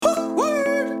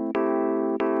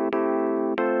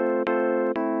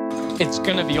it's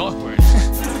gonna be awkward.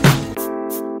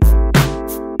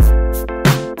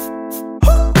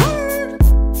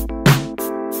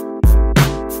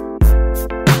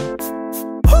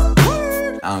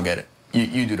 I don't get it.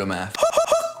 You do the math.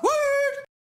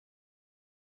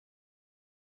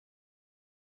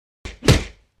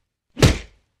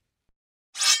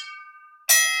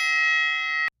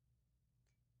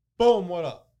 Boom, what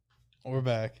up? We're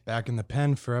back. Back in the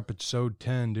pen for episode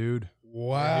 10, dude.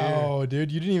 Wow,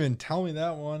 dude, you didn't even tell me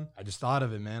that one. I just thought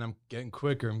of it, man. I'm getting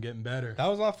quicker. I'm getting better. That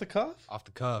was off the cuff? Off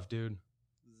the cuff, dude.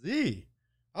 Z.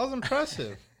 That was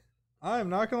impressive. I am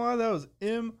not gonna lie, that was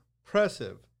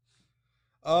impressive.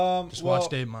 Just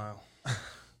watched 8 Mile.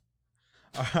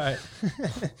 All right.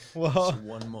 Well, Just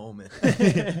one moment.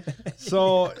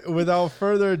 so without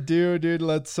further ado, dude,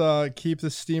 let's keep the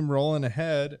steam rolling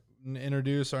ahead and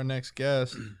introduce our next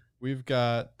guest. We've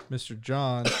got Mr.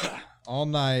 John All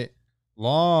Night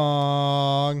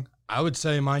Long. I would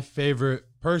say my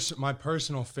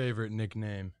personal favorite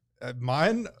nickname.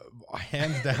 Mine,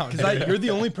 hands down. Because you're the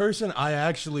only person I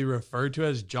actually refer to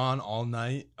as John All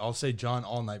Night. I'll say John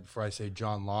All Night before I say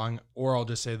John Long, or I'll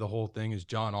just say the whole thing is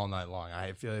John All Night Long.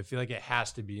 I feel like it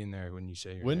has to be in there when you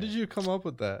say your When name. did you come up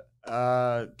with that?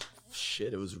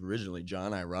 Shit, it was originally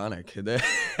John Ironic.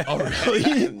 Oh,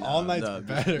 really? No, All Night's no,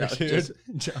 better, no, dude.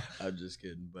 I'm just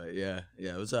kidding. But yeah,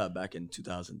 it was back in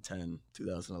 2010,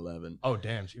 2011. Oh,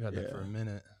 damn. So you had that Yeah. for a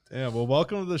minute. Yeah, well,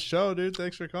 welcome to the show, dude.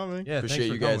 Thanks for coming. Yeah, Appreciate thanks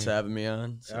for you guys coming. having me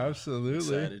on. So Absolutely.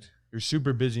 excited. You're a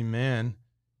super busy man.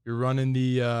 You're running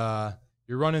the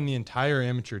entire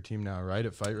amateur team now, right?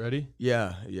 At Fight Ready?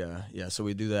 Yeah. So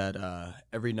we do that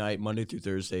every night, Monday through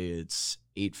Thursday. It's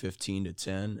 8:15 to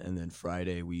 10, and then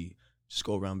Friday we just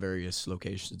go around various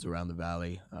locations around the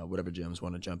valley. Whatever gyms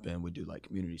want to jump in, we do like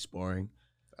community sparring.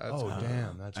 That's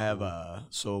Damn, that's I have cool.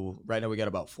 so right now we got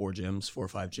about 4 or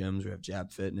 5 gyms. We have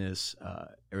Jab Fitness,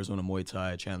 Arizona Muay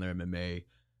Thai, Chandler MMA.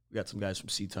 We got some guys from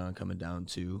Seton coming down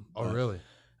too. Oh, But, really?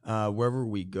 wherever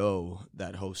we go,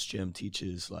 that host gym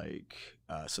teaches like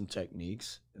some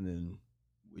techniques, and then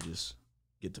we just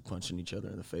get to punching each other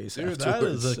in the face. Dude, that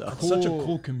afterwards, is a so. cool- Such a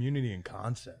cool community and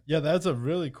concept. Yeah, that's a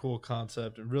really cool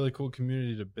concept and really cool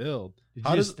community to build. Did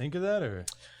How you does just think of that, or?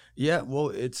 Yeah, well,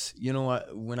 it's, you know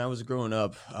what, when I was growing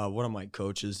up, one of my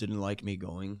coaches didn't like me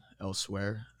going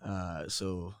elsewhere,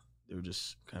 so they were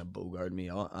just kind of bogarting me.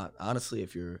 Honestly,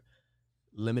 if you're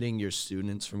limiting your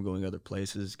students from going other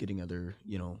places, getting other,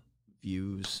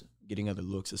 views, getting other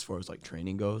looks as far as like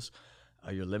training goes,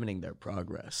 you're limiting their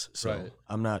progress. So Right.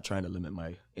 I'm not trying to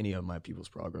limit any of my people's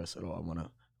progress at all. I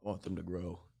want them to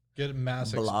grow, get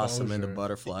mass blossom into exposure.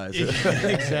 butterflies.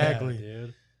 Exactly. Yeah,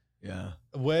 dude. Yeah.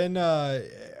 When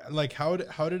like how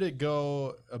did it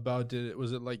go about?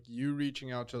 Was it like you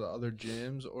reaching out to the other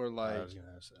gyms, or I like was gonna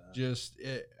ask that. just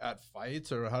at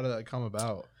fights, or how did that come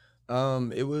about?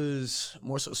 It was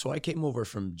more so. So I came over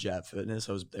from Jab Fitness.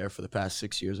 I was there for the past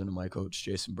 6 years under my coach,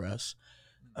 Jason Bress.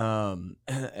 And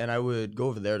I would go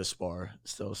over there to spar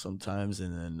still sometimes.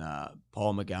 And then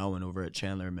Paul McGowan over at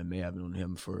Chandler MMA, I've known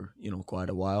him for,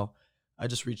 quite a while. I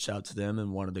just reached out to them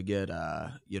and wanted to get,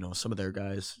 some of their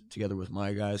guys together with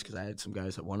my guys, because I had some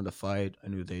guys that wanted to fight. I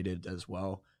knew they did as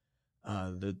well.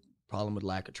 The problem with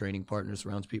lack of training partners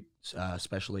around people,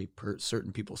 especially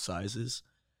certain people's sizes.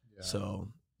 Yeah. So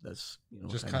that's,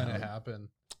 just kinda kind of how- happened.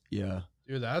 Yeah.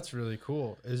 Dude, that's really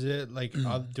cool. Is it like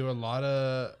do a lot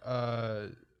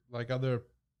of like other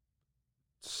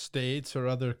states or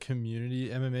other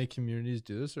MMA communities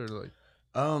do this, or like?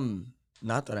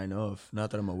 Not that I know of,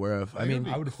 not that I'm aware of. I Like, mean, be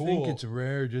I would cool. think it's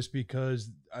rare just because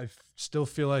still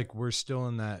feel like we're still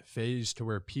in that phase to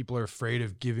where people are afraid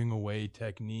of giving away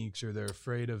techniques, or they're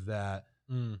afraid of that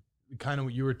kind of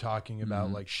what you were talking about,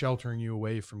 Mhm. like sheltering you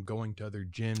away from going to other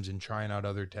gyms and trying out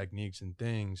other techniques and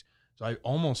things. So I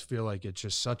almost feel like it's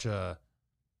just such a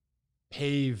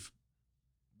pave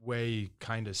way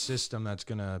kind of system that's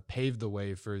going to pave the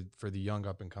way for the young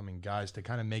up and coming guys to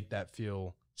kind of make that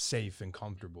feel safe and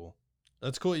comfortable.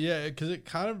 That's cool. Yeah, because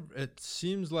it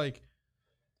seems like,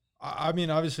 I mean,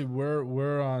 obviously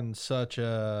we're on such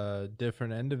a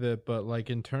different end of it, but like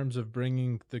in terms of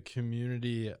bringing the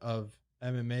community of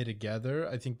MMA together,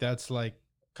 I think that's like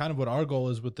kind of what our goal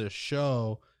is with this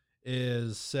show.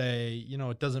 Is say,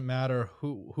 it doesn't matter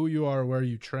who you are, where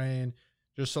you train,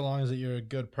 just so long as that you're a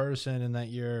good person and that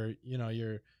you're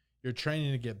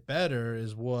training to get better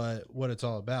is what it's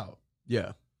all about.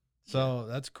 yeah. So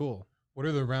that's cool. What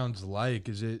are the rounds like?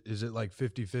 Is it like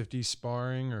 50-50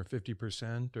 sparring, or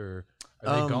 50%, or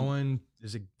are they going,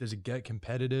 does it get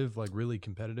competitive, like really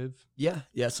competitive? Yeah.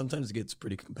 Sometimes it gets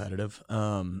pretty competitive.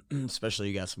 Especially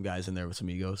you got some guys in there with some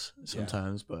egos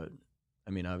sometimes, but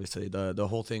mean, obviously the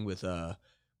whole thing with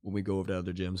when we go over to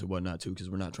other gyms and whatnot too, because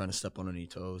we're not trying to step on any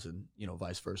toes, and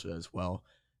vice versa as well.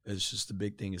 It's just the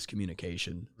big thing is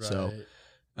communication. Right. So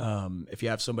if you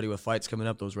have somebody with fights coming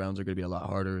up, those rounds are going to be a lot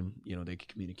harder, and they can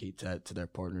communicate that to their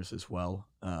partners as well.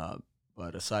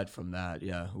 But aside from that,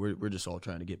 yeah, we're just all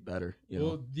trying to get better.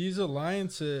 Well, these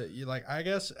alliances, like, I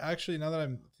guess actually now that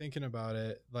I'm thinking about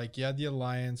it, like, you had the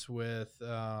alliance with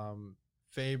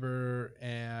Faber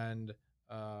and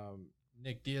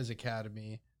Nick Diaz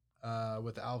Academy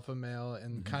with Alpha Male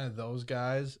and kind of those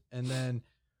guys, and then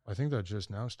I think that's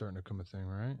just now starting to become a thing,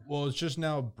 right? well, it's just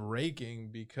now breaking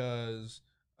because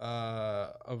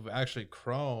of actually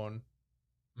Crone.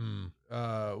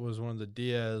 Was one of the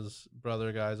Diaz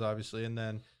brother guys, obviously, and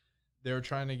then they were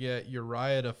trying to get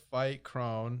Uriah to fight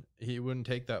Crone. He wouldn't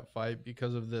take that fight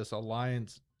because of this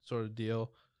alliance sort of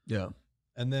deal. Yeah.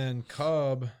 And then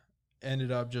Cub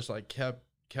ended up just like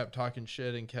kept talking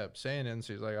shit and kept saying it. And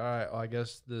so he's like, all right, well, I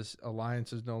guess this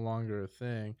alliance is no longer a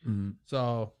thing. Mm-hmm.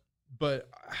 So, but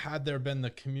had there been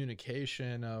the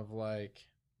communication of like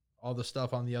all the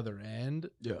stuff on the other end,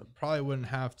 probably wouldn't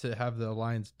have to have the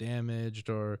alliance damaged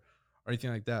or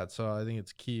anything like that. So I think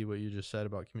it's key what you just said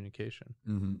about communication.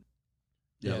 Mm-hmm.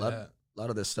 Yeah, a lot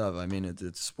of this stuff. I mean, it's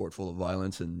a sport full of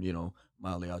violence and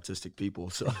mildly autistic people.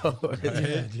 So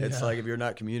it's like if you're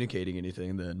not communicating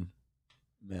anything, then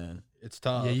man, it's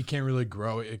tough. Yeah, you can't really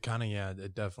grow. It kind of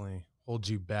it definitely holds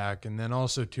you back. And then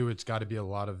also too, it's got to be a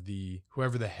lot of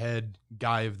whoever the head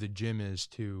guy of the gym is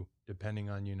too, depending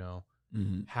on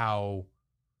how,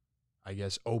 I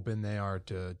guess, open they are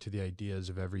to the ideas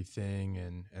of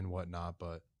everything and whatnot.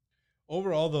 But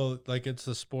overall, though, like, it's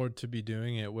a sport to be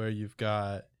doing it where you've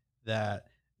got the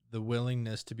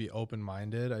willingness to be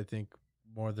open-minded, I think,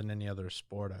 more than any other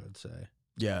sport, I would say.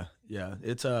 Yeah.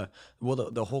 It's well,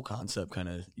 the whole concept kind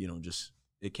of, just,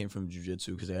 it came from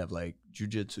jiu-jitsu because they have like,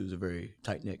 jiu-jitsu is a very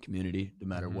tight-knit community, no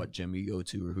matter what gym you go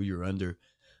to or who you're under.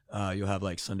 You'll have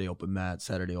like Sunday open mats,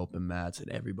 Saturday open mats, and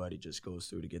everybody just goes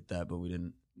through to get that. But we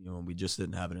didn't, we just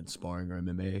didn't have it in sparring or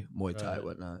MMA, Muay Thai,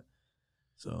 whatnot.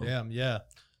 So damn, yeah.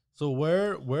 So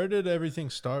where did everything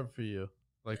start for you?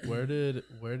 Like, where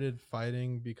did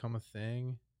fighting become a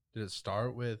thing? Did it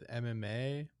start with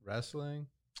MMA, wrestling?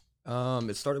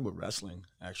 It started with wrestling,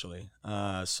 actually.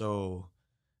 So,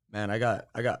 man, I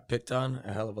got picked on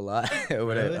a hell of a lot when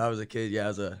Really? I was a kid. Yeah, I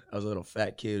was a little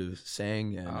fat kid who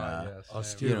sang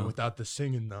and without the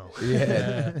singing though.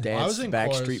 Yeah, I dance, was in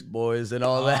Backstreet chorus. Boys and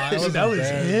all that. That was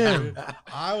him.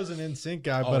 I was an NSYNC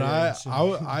guy, Oh, but yeah,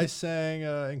 I sang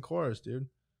in chorus, dude.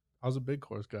 I was a big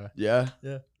chorus guy. Yeah.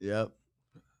 Yeah. Yep.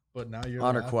 But now you're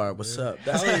Honor laughing, choir. What's dude. up?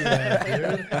 Hell yeah,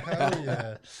 dude. Hell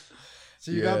yeah.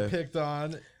 So you Yeah. got picked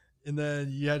on, and then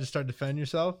you had to start defending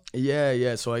yourself?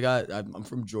 Yeah. So I'm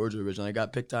from Georgia originally. I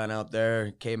got picked on out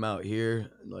there, came out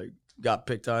here, like got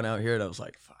picked on out here, and I was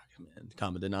like, fuck, man,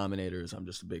 common denominator is I'm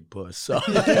just a big puss. So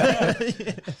So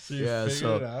you Yeah, figured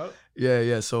so- it out?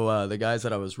 yeah. So the guys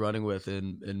that I was running with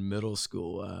in middle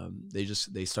school,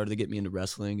 they started to get me into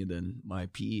wrestling, and then my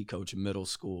PE coach in middle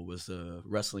school was the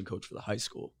wrestling coach for the high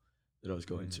school that I was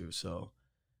going to. So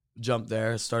jumped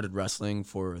there, started wrestling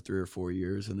for 3 or 4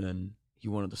 years, and then he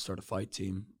wanted to start a fight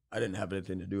team. I didn't have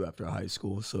anything to do after high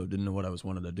school, so didn't know what I was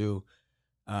wanting to do.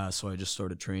 So I just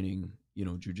started training,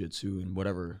 jiu-jitsu and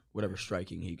whatever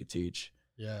striking he could teach.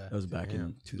 Yeah. That was back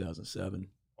in 2007.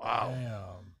 Wow.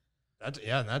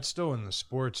 Damn. That's still in the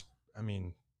sports. I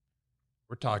mean,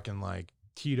 we're talking like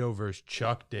Tito versus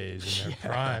Chuck days in their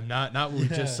prime. Not what we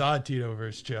just saw Tito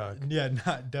versus Chuck. Yeah,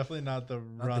 definitely not the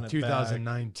Not run the it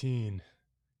 2019.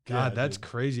 God, Yeah, that's dude.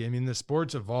 crazy. I mean, the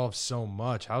sport's evolved so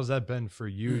much. How's that been for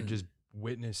you, just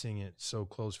witnessing it so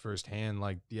close firsthand,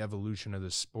 like the evolution of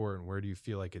the sport, and where do you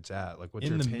feel like it's at? Like, what's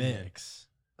in your the opinion? mix.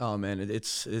 Oh man,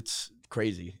 it's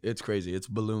crazy. It's crazy. It's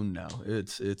ballooned now.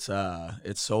 It's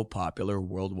so popular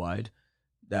worldwide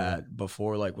that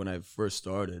before, like when I first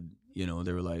started, they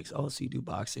were like, "Oh, so you do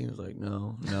boxing?" I was like,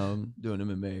 "No, I'm doing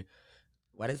MMA."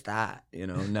 What is that?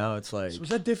 Now it's like, So was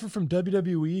that different from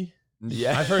WWE?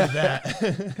 yeah, I've heard of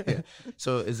that. Yeah.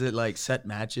 So is it like set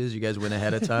matches? You guys win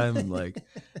ahead of time? Like,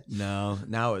 no.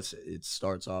 Now it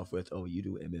starts off with, oh, you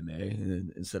do MMA, and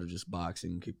then instead of just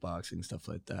boxing, kickboxing, stuff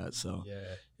like that. So Yeah.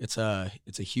 it's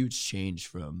a huge change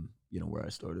from where I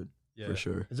started, for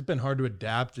sure. Has it been hard to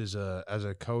adapt as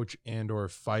a coach and or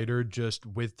fighter just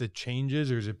with the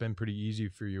changes, or has it been pretty easy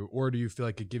for you? Or do you feel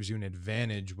like it gives you an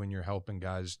advantage when you're helping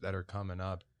guys that are coming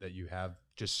up, that you have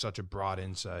just such a broad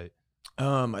insight?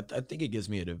 I think it gives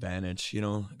me an advantage,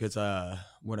 because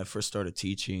when I first started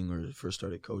teaching or first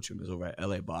started coaching was over at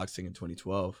LA Boxing in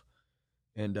 2012.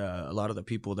 And a lot of the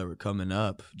people that were coming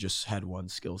up just had one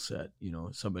skill set. You know,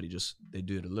 somebody just, they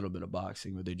did a little bit of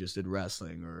boxing, or they just did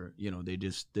wrestling, or, you know, they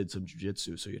just did some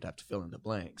jiu-jitsu. So you'd have to fill in the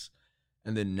blanks.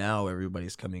 And then now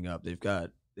everybody's coming up. They've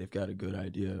got a good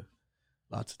idea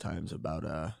lots of times about,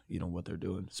 you know, what they're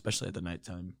doing, especially at the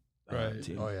nighttime Right.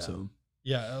 team. Oh, yeah. So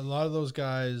Yeah, a lot of those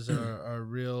guys are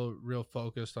real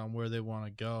focused on where they want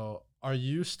to go. Are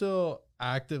you still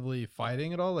actively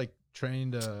fighting at all? Like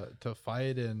training to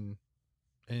fight and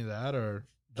any of that, or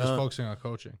just focusing on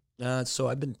coaching? So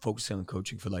I've been focusing on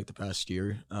coaching for like the past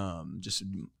year, just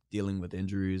dealing with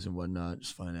injuries and whatnot,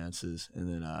 just finances, and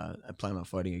then I plan on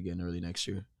fighting again early next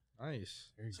year. Nice.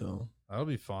 So That'll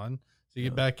be fun. So you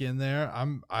get Yeah. back in there.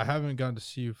 I haven't gotten to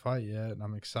see you fight yet, and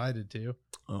I'm excited to.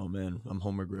 oh man, I'm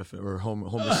Homer Griffin or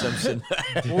Homer Simpson.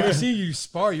 Well, we see you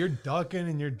spar, you're ducking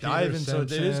and you're diving, so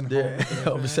it is. Yeah.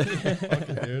 Homer Simpson.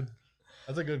 Okay, dude.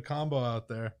 That's a good combo out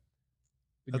there.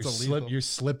 That's a lethal. You're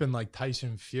slipping like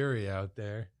Tyson Fury out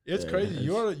there. It's Yeah, crazy.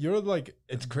 You're like,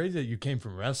 It's crazy that you came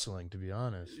from wrestling, to be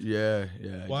honest. Yeah.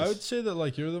 well, I would say that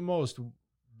like you're the most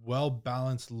well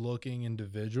balanced looking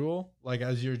individual. Like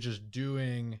as you're just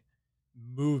doing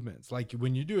movements, like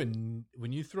when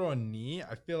you throw a knee,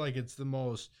 I feel like it's the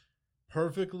most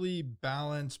perfectly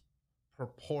balanced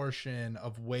proportion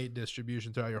of weight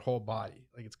distribution throughout your whole body.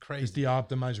 Like it's It's crazy. the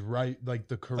optimized right, like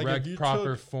the correct you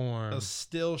proper took form. A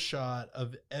still shot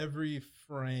of every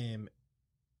frame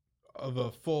of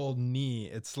a full knee.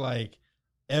 It's like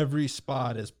every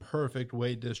spot is perfect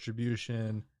weight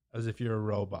distribution, as if you're a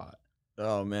robot.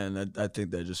 Oh man, I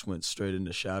think that just went straight into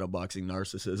shadowboxing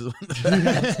narcissism.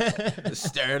 Just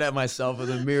staring at myself in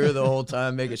the mirror the whole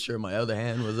time, making sure my other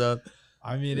hand was up.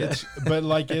 I mean, it's but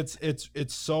like it's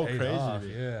so Paid crazy. off, to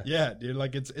me. yeah. Yeah, dude.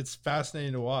 Like it's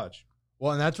fascinating to watch.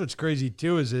 Well, and that's what's crazy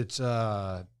too, is it's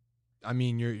I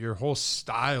mean, your whole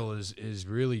style is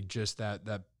really just that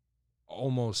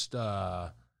almost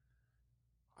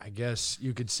I guess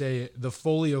you could say the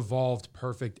fully evolved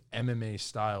perfect MMA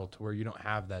style, to where you don't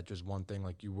have that just one thing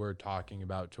like you were talking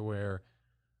about, to where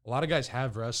a lot of guys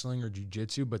have wrestling or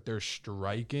jiu-jitsu, but their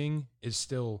striking is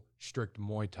still strict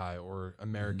Muay Thai or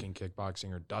American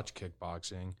kickboxing or Dutch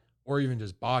kickboxing or even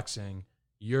just boxing.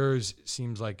 Yours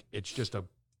seems like it's just a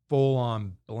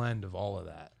full-on blend of all of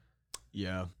that.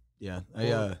 Yeah.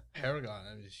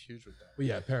 Paragon is huge with that. But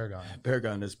yeah, Paragon.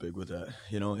 Paragon is big with that.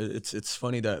 You know, it's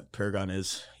funny that Paragon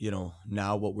is, you know,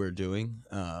 now what we're doing,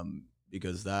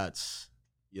 because that's,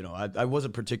 you know, I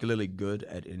wasn't particularly good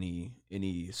at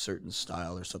any certain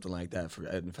style or something like that.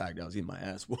 In fact, I was getting my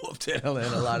ass whooped in a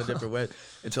lot of different ways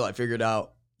until I figured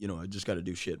out, you know, I just got to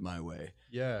do shit my way.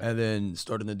 Yeah. And then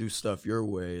starting to do stuff your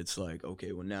way, it's like,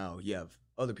 okay, well now you have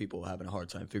other people having a hard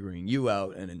time figuring you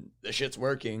out, and then the shit's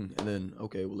working, and then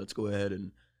okay, well let's go ahead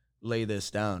and lay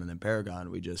this down. And then Paragon,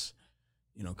 we just,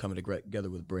 you know, coming together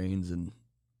with brains and,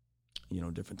 you know,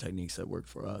 different techniques that work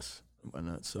for us and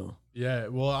whatnot. So Yeah,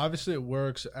 well, obviously it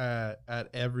works at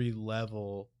every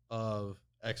level of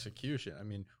execution. I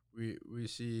mean, we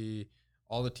see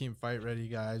all the team fight ready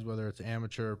guys, whether it's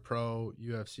amateur, pro,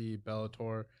 UFC,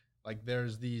 Bellator. Like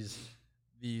there's these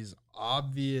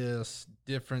obvious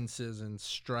differences in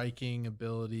striking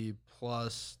ability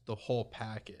plus the whole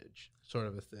package, sort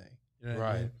of a thing. You know what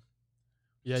I Right. mean?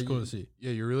 Yeah, It's cool to see.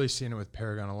 Yeah, you're really seeing it with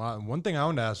Paragon a lot. And one thing I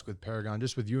wanted to ask with Paragon,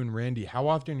 just with you and Randy, how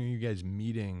often are you guys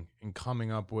meeting and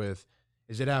coming up with,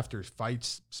 is it after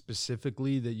fights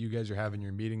specifically that you guys are having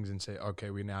your meetings and say,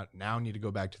 okay, we now need to go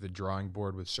back to the drawing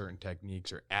board with certain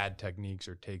techniques or add techniques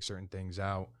or take certain things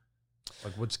out?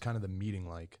 Like what's kind of the meeting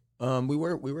like? we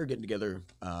were getting together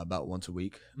about once a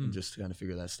week just to kind of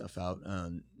figure that stuff out.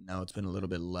 Now it's been a little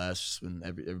bit less when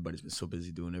everybody's been so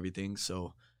busy doing everything.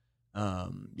 So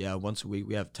yeah, once a week.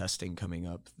 We have testing coming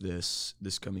up this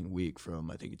coming week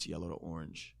from, I think it's yellow to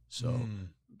orange. So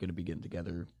we're gonna be getting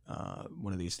together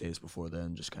one of these days before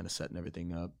then, just kind of setting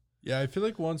everything up. Yeah, I feel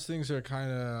like once things are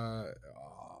kind of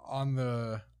on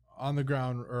the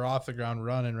ground or off the ground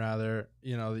running, rather,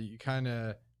 you know, you kind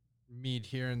of meet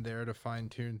here and there to fine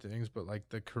tune things, but like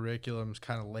the curriculum's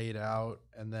kind of laid out,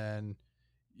 and then,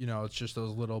 you know, it's just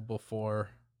those little before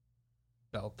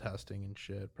belt testing and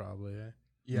shit, probably. Eh?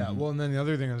 Yeah. Mhm. Well, and then the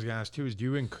other thing I was going to ask too is, do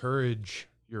you encourage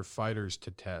your fighters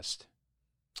to test?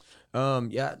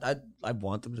 Yeah, I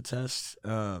want them to test.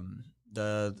 So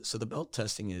the belt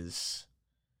testing is,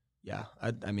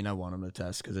 I mean, I want them to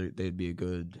test because they'd be a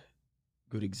good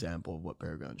example of what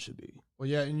Paragon should be. Well,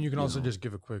 yeah, and you can You also know. just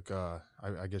give a quick.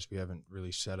 I guess we haven't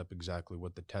really set up exactly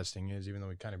what the testing is, even though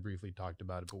we kind of briefly talked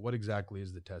about it. But what exactly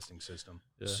is the testing system?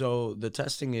 Yeah. So the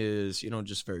testing is,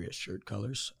 just various shirt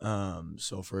colors.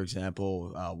 So for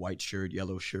example, white shirt,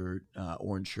 yellow shirt,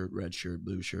 orange shirt, red shirt,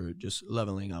 blue shirt, just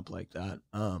leveling up like that.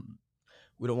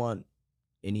 We don't want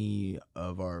any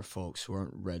of our folks who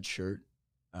aren't red shirt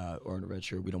or in a red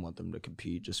shirt. We don't want them to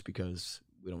compete just because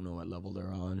we don't know what level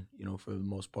they're on. For the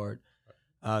most part.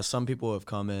 Some people have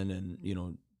come in and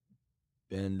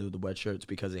been to the wet shirts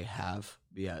because they have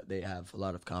a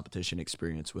lot of competition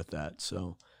experience with that.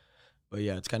 So, but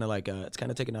yeah, it's kind of like it's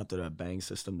kind of taken out the bang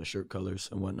system, the shirt colors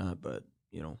and whatnot. But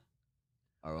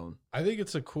our own. I think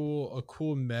it's a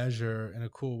cool measure and a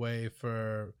cool way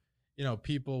for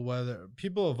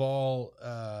people of all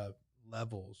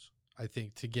levels. I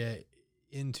think to get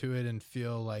into it and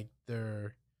feel like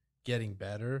they're getting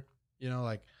better.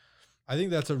 Like. I think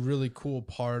that's a really cool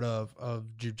part of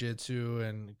jiu-jitsu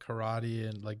and karate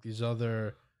and like these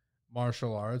other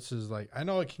martial arts is like, I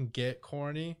know it can get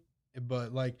corny,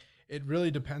 but like it really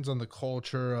depends on the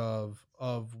culture of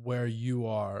where you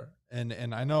are.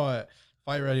 And I know at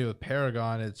Fight Ready with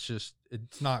Paragon, it's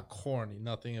not corny.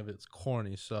 Nothing of it's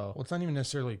corny. So Well, it's not even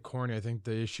necessarily corny. I think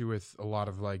the issue with a lot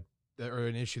of or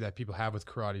an issue that people have with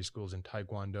karate schools and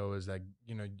taekwondo is that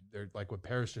they're like what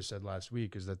Paris just said last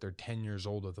week is that they're 10 years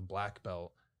old with a black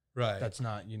belt. right. That's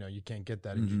not you can't get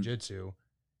that in Mhm. jiu-jitsu,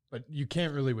 but you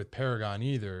can't really with Paragon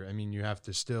either. I mean, you have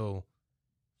to still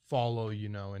follow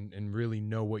and really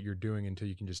know what you're doing until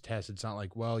you can just test. It's not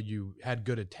like, well, you had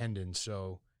good attendance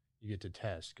so you get to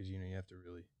test, because you have to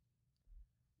really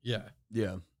yeah.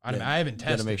 Yeah, I mean, Yeah, I haven't you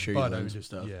gotta tested, make sure you but I learn would some just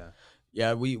stuff. yeah.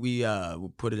 yeah. We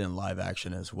put it in live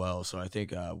action as well. So I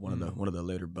think one of the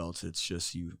later belts, it's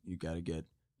just you got to get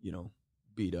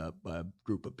beat up by a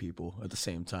group of people at the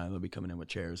same time. They'll be coming in with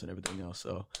chairs and everything else.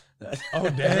 So Oh,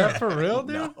 damn. Is that for real,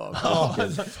 dude? No, Oh, I'm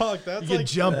just fuck, that's You like get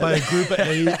jumped by a group of 8.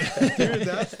 dude,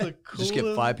 that's the coolest. Just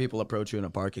get 5 people approach you in a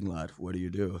parking lot. What do you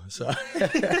do? So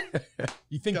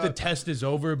You think the God. test is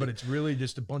over, but it's really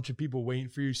just a bunch of people waiting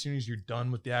for you as soon as you're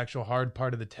done with the actual hard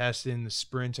part of the testing, the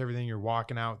sprints, everything. You're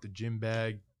walking out with the gym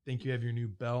bag, think you have your new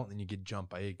belt, and then you get jumped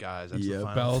by 8 guys. That's the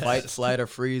final belt. test. fight, slide, or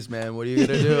freeze, man. What are you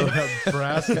gonna do? Yeah,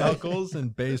 brass knuckles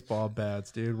and baseball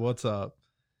bats, dude. What's up?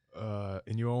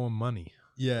 And you owe them money.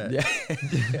 Yeah. Yeah.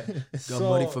 Got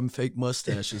money from fake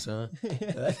mustaches, huh?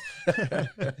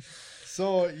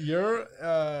 So you're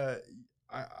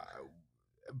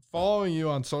following you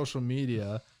on social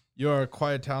media. You're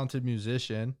quite a talented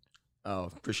musician,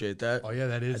 Oh, appreciate that. Oh yeah,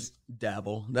 that I is.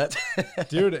 dabble. That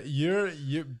dude.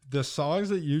 You the songs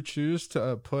that you choose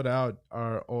to put out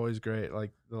are always great.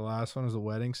 Like the last one was a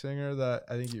Wedding Singer that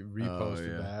I think you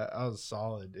reposted. yeah. That was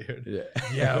solid, dude. Yeah.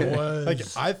 Yeah, it was. Like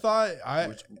I thought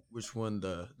which one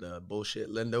the bullshit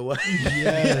Linda one?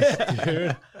 yes,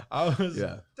 dude. I was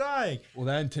Yeah. dying. Well,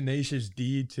 that and Tenacious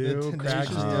D too. The Cracks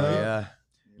Tenacious me D. Oh up.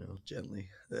 yeah. Gently.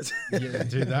 That's Yeah,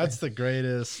 dude, that's the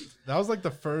greatest. That was like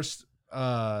the first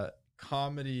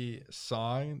comedy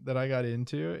song that I got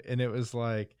into, and it was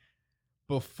like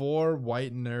before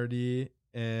White and Nerdy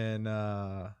and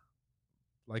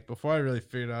like before I really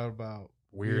figured out about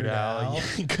Weird Al.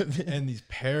 and these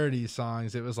parody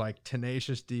songs. It was like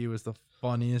Tenacious D was the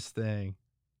funniest thing.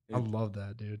 I love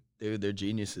that, dude. Dude, they're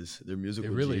geniuses. They're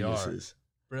musical really are. geniuses.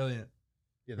 Brilliant.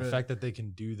 Yeah, the fact that they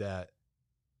can do that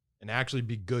and actually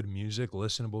be good music,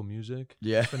 listenable music,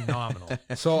 Yeah. phenomenal.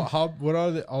 So what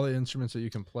are all the instruments that you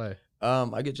can play?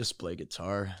 I could just play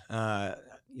guitar. I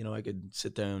could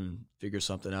sit down and figure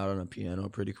something out on a piano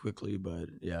pretty quickly, but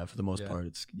yeah, for the most Yeah. part,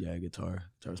 it's guitar.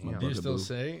 Guitar's my Yeah. Do you still bugaboo.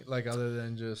 sing like other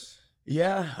than just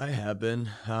Yeah, I have been.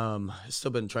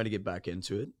 Still been trying to get back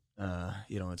into it.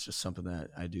 It's just something that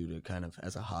I do to kind of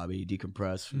as a hobby,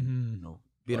 decompress. Mhm.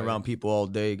 Being Right. around people all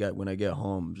day. When I get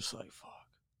home, I'm just like, fuck.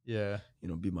 yeah?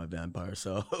 Be my vampire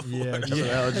self. Yeah, Whatever yeah. the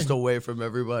hell, just away from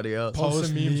everybody else. Post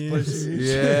some memes, play some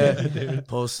music. Yeah, dude.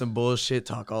 post some bullshit,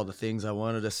 talk all the things I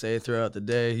wanted to say throughout the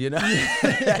day.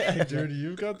 Dude,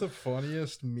 you've got the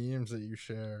funniest memes that you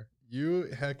share. You,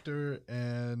 Hector,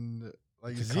 and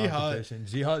like It's a Z-Hut. competition.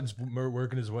 Z-Hut's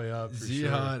working his way up. For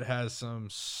Z-Hut has some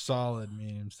solid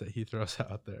memes that he throws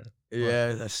out there.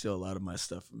 Yeah, I steal a lot of my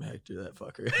stuff from Hector, that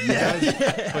fucker.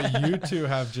 But you two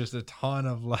have just a ton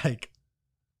of like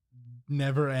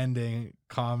never-ending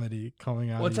comedy coming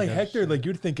out. Well, it's of like you guys' Hector, shit. like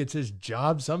you'd think it's his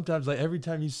job sometimes. Like every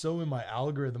time he's so in my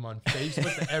algorithm on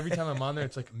Facebook, that every time I'm on there,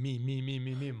 it's like me.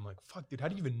 I'm like, fuck, dude, how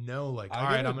do you even know? Like, I all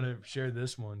right, get I'm it. gonna share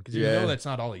this one because you Yeah. know that's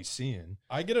not all he's seeing.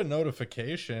 I get a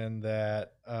notification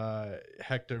that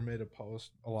Hector made a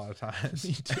post a lot of times.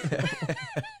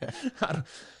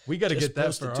 We got to Just get that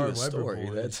post for it to our a Weber story.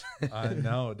 boys. I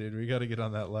know, dude. We got to get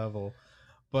on that level.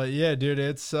 But yeah, dude,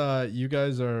 it's you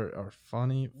guys are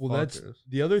funny. Well, that's fuckers.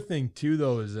 the other thing too,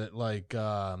 though, is that like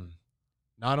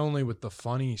not only with the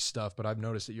funny stuff, but I've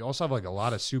noticed that you also have like a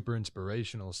lot of super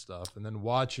inspirational stuff, and then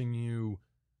watching you,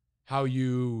 how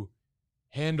you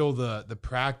handle the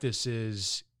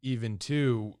practices, even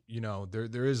too, you know,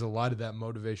 there is a lot of that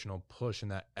motivational push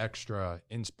and that extra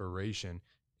inspiration.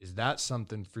 Is that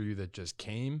something for you that just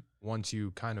came once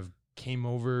you kind of came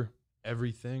over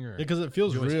everything, or because it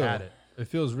feels you always real. had it? It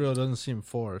feels real. It doesn't seem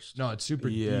forced. No, it's super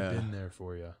Yeah. deep in there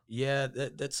for you. Yeah,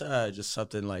 that's just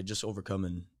something like just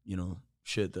overcoming,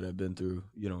 shit that I've been through,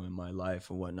 in my life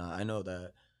and whatnot. I know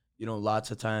that, lots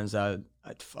of times I'd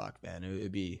fuck, man,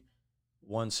 it'd be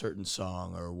one certain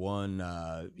song or one,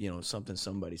 something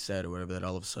somebody said or whatever that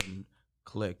all of a sudden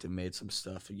clicked and made some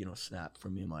stuff, snap for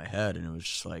me in my head. And it was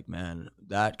just like, man,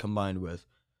 that combined with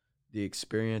the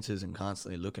experiences and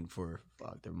constantly looking for,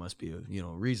 fuck, there must be a,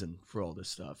 reason for all this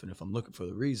stuff. And if I'm looking for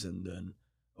the reason, then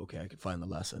okay, I could find the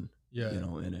lesson,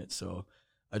 in it. So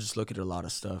I just look at a lot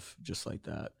of stuff just like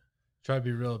that. Try to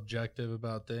be real objective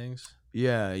about things.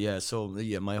 Yeah. So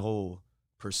yeah, my whole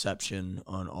perception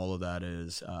on all of that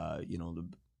is,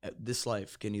 this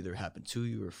life can either happen to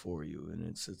you or for you, and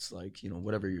it's like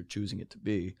whatever you're choosing it to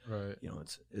be. Right.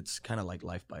 It's kind of like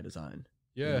life by design.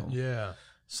 Yeah. Yeah.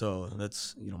 So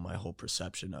that's my whole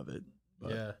perception of it.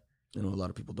 But, Yeah. a lot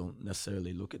of people don't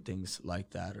necessarily look at things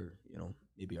like that, or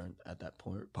maybe aren't at that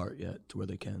part yet to where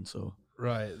they can. So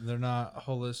Right. They're not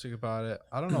holistic about it.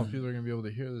 I don't know if people are gonna be able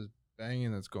to hear this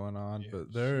banging that's going on, Yeah,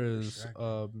 but there super is distracting.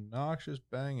 obnoxious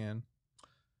banging.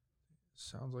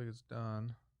 Sounds like it's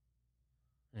done.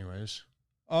 Anyways.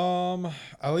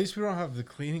 At least we don't have the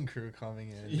cleaning crew coming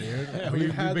in, dude. Yeah, We've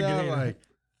we've had been that getting- like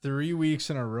 3 weeks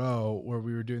in a row where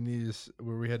we were doing these,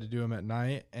 where we had to do them at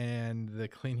night, and the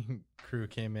cleaning crew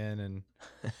came in and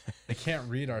they can't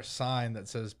read our sign that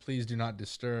says "Please do not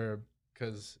disturb"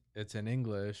 because it's in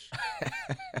English,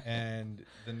 and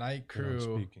the night They don't crew.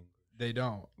 speak English. They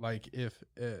don't like if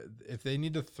they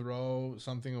need to throw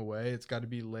something away, it's got to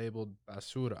be labeled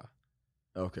basura.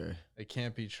 okay. It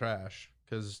can't be trash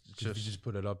because If you just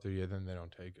put it up there, then they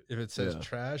don't take it. if it says Yeah.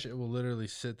 trash, it will literally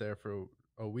sit there for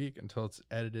a week until it's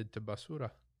edited to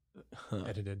basura.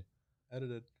 Edited.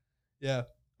 Edited. Yeah.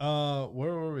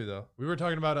 Where were we though? We were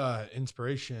talking about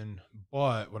inspiration,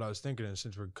 but what I was thinking is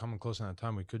since we're coming close on that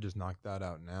time, we could just knock that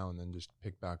out now and then just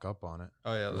pick back up on it.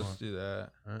 Oh yeah, Go let's on. do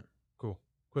that. All right. Cool.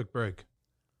 Quick break.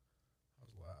 That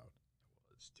was loud.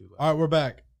 It's too loud. All right, we're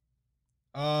back.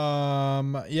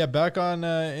 Yeah, back on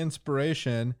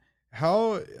inspiration.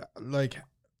 How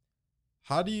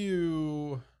do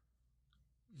you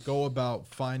go about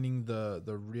finding the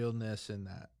realness in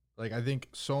that? Like, I think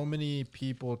so many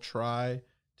people try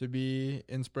to be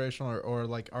inspirational or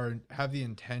like have the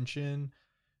intention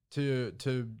to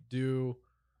do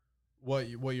what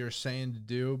you're saying to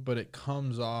do, but it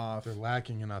comes off. They're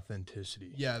lacking in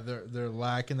authenticity. Yeah, they're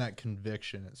lacking that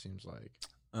conviction. It seems like.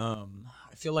 I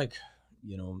feel like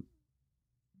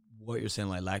what you're saying,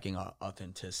 like lacking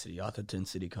authenticity.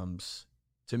 Authenticity comes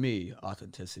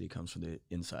from the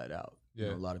inside out.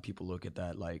 Yeah. A lot of people look at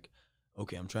that like,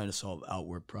 okay, I'm trying to solve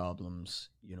outward problems,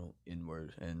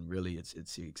 inward, and really it's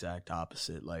the exact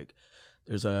opposite. Like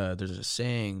there's a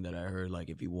saying that I heard, like,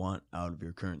 if you want out of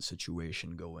your current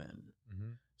situation, go in. Mm-hmm.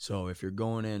 So if you're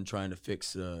going in trying to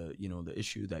fix the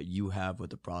issue that you have with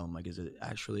the problem, like, is it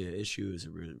actually an issue? Is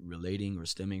it relating or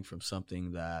stemming from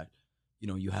something that,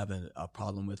 you have a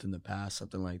problem with in the past,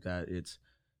 something like that?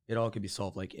 It all could be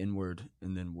solved like inward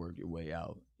and then work your way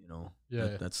out,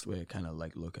 Yeah. That's the way I kind of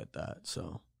like look at that.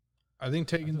 So I think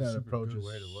taking That's a that super approach good is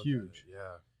way to look at huge. it.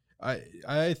 Yeah.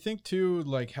 I think too,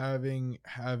 like having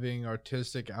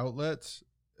artistic outlets.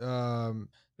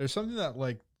 There's something that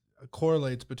like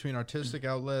correlates between artistic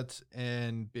outlets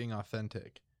and being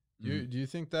authentic. Do you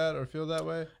think that or feel that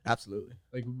way? absolutely.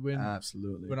 Like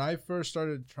Absolutely. when I first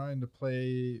started trying to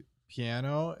play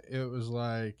piano, it was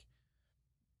like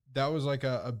that was like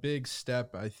a big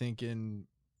step, I think, in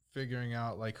figuring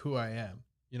out like who I am.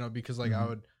 Because like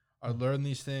Mhm. I'd learn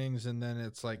these things and then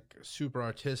it's like super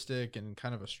artistic and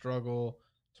kind of a struggle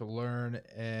to learn,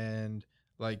 and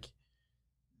like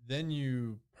then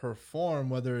you perform,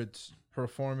 whether it's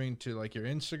performing to like your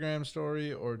Instagram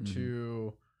story or Mhm.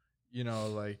 to you know,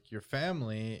 like your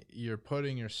family, you're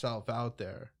putting yourself out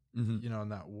there, Mhm. you know, in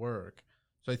that work.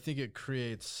 So I think it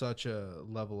creates such a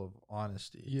level of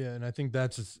honesty. Yeah, and I think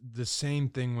that's the same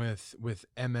thing with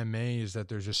MMA, is that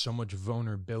there's just so much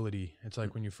vulnerability. It's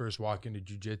like when you first walk into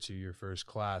jiu-jitsu, your first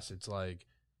class, it's like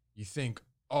you think,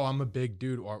 oh, I'm a big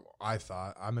dude, or I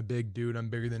thought I'm a big dude, I'm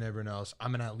bigger than everyone else.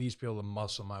 I'm gonna at least be able to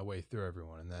muscle my way through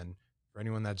everyone. And then for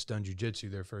anyone that's done jiu-jitsu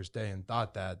their first day and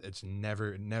thought that, it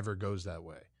never goes that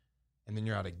way. And then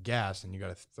you're out of gas and you got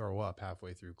to throw up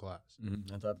halfway through class.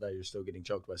 I thought that you're still getting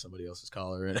choked by somebody else's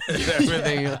collar and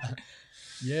everything.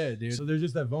 Yeah, dude. So there's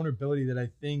just that vulnerability that I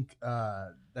think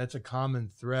that's a common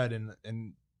thread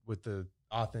in with the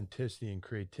authenticity and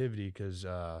creativity, because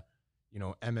you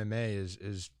know, MMA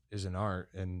is an art,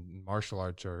 and martial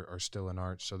arts are still an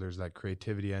art. So there's that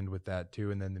creativity end with that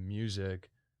too, and then the music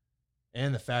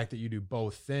and the fact that you do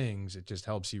both things, it just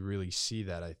helps you really see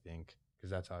that, I think,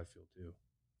 because that's how I feel too.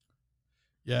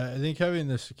 Yeah, I think having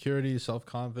the security,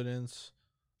 self-confidence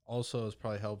also is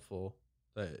probably helpful.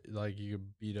 That like you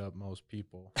could beat up most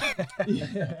people.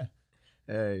 Yeah.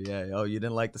 Hey, yeah. Oh, you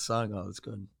didn't like the song? Oh, let's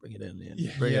go and bring it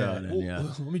in. Bring it on in. Well, Yeah.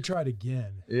 let me try it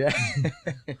again. Yeah.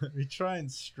 We try and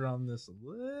strum this a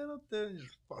little bit and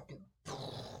just fucking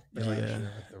Like Yeah.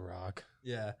 with The Rock.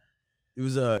 yeah. It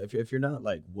was if you're not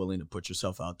like willing to put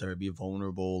yourself out there, be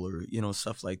vulnerable, or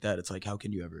stuff like that, it's like how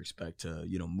can you ever expect to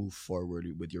move forward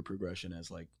with your progression as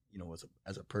like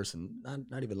as a person,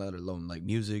 not even let alone like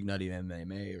music, not even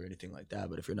MMA or anything like that.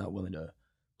 But if you're not willing to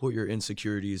put your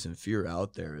insecurities and fear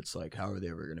out there, it's like how are they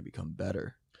ever going to become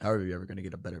better? How are you ever going to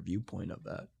get a better viewpoint of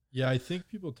that? Yeah, I think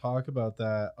people talk about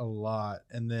that a lot,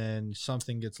 and then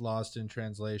something gets lost in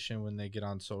translation when they get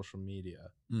on social media.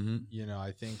 Mm-hmm. You know,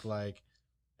 I think like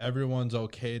everyone's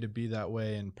okay to be that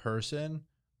way in person,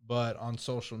 but on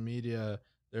social media,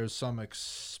 there's some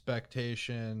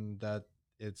expectation that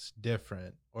it's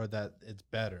different or that it's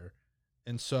better.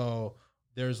 And so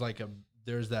there's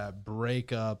that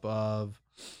breakup of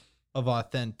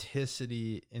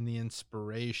authenticity in the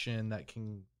inspiration that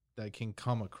can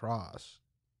come across.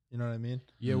 You know what I mean?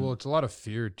 Yeah, well, it's a lot of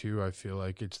fear too. I feel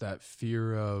like it's that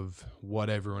fear of what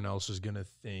everyone else is gonna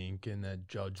think and that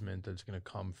judgment that's gonna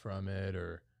come from it,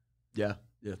 or Yeah.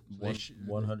 they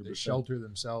 100%. shelter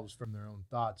themselves from their own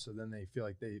thoughts. So then they feel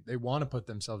like they want to put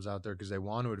themselves out there because they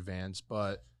want to advance,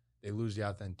 but they lose the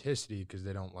authenticity because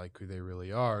they don't like who they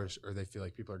really are, or they feel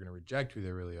like people are going to reject who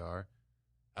they really are.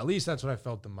 At least that's what I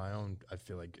felt in my own, I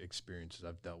feel like, experiences.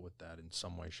 I've dealt with that in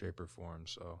some way, shape, or form.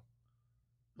 So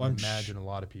I imagine a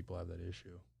lot of people have that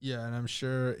issue. Yeah, and I'm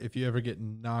sure if you ever get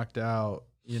knocked out,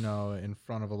 in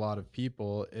front of a lot of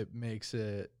people, it makes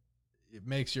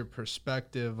your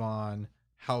perspective on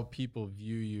how people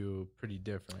view you pretty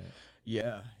different.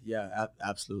 Yeah,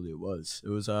 absolutely. It was,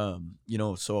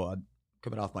 so I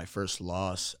coming off my first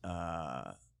loss,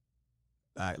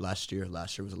 back last year.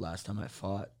 Last year was the last time I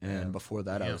fought, and before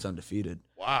that, I was undefeated.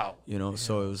 Wow.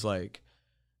 So it was like,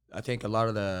 I think a lot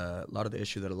of the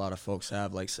issue that a lot of folks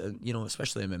have, like,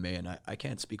 especially MMA, and I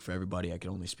can't speak for everybody. I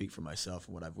can only speak for myself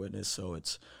and what I've witnessed. So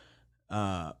it's,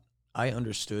 I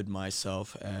understood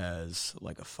myself as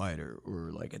like a fighter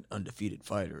or like an undefeated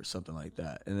fighter or something like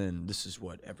that. And then this is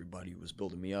what everybody was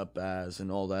building me up as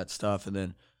and all that stuff. And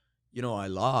then, I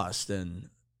lost, and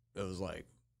it was like,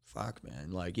 fuck,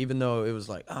 man. Like, even though it was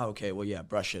like, oh, okay, well, yeah,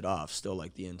 brush it off. Still,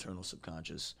 like, the internal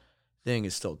subconscious thing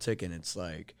is still ticking. It's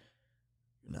like,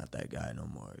 you're not that guy no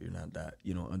more. You're not that,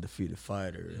 undefeated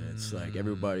fighter. And it's like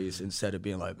everybody's, instead of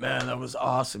being like, man, that was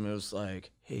awesome, it was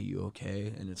like, hey, you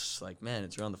okay? And it's just like, man,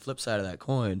 it's around the flip side of that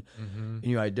coin. And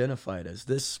you identify it as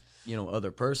this,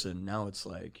 other person. Now it's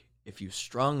like, if you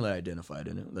strongly identified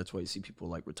in it, that's why you see people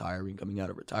like retiring, coming out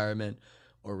of retirement,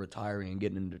 or retiring and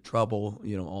getting into trouble,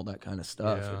 all that kind of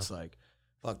stuff. Yeah. It's like,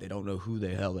 fuck, they don't know who the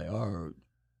hell they are or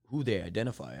who they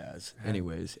identify as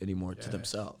anymore to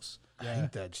themselves. I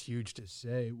think that's huge to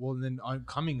say. Well, then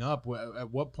coming up, at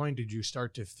what point did you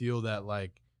start to feel that,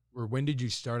 like, or when did you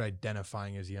start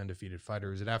identifying as the undefeated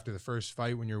fighter? Was it after the first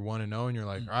fight when you're 1-0 and you're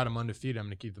like, all right, I'm undefeated, I'm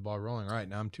going to keep the ball rolling. All right,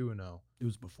 now I'm 2-0. It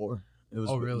was before. It was,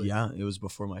 oh, really? Yeah, it was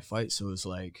before my fight. So it was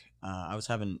like I was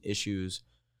having issues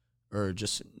or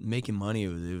just making money.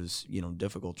 It was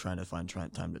difficult trying to find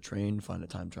time to train, find a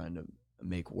time trying to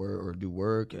make work or do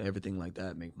work, everything like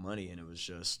that, make money. And it was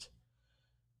just,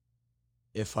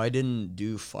 if I didn't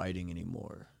do fighting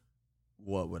anymore,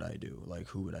 what would I do? Like,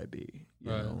 who would I be? You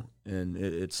know? And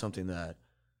it's something that,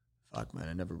 fuck, man,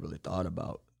 I never really thought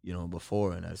about,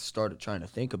 before. And I started trying to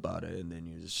think about it, and then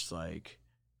you're just like,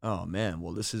 oh man,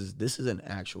 well, this is an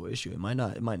actual issue. It might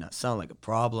not sound like a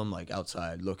problem, like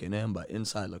outside looking in, but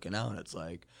inside looking out, it's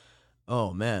like,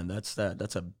 Oh man, that's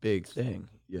a big thing,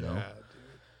 you know. Yeah,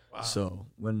 dude. Wow. So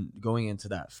when going into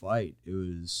that fight, it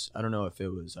was, I don't know if it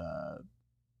was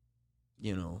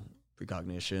you know,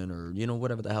 precognition or, you know,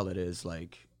 whatever the hell it is,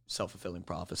 like self-fulfilling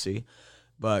prophecy.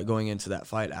 But going into that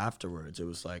fight afterwards, it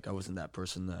was like I wasn't that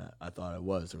person that I thought I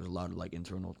was. There was a lot of like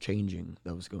internal changing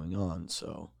that was going on.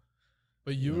 So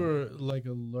But you Yeah. were like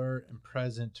alert and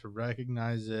present to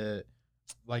recognize it,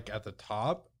 like at the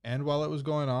top and while it was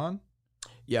going on.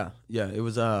 yeah, it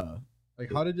was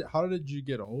Like how did you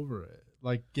get over it?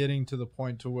 Like getting to the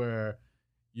point to where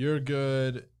you're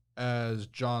good as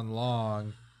John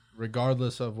Long,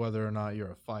 regardless of whether or not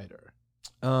you're a fighter.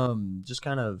 just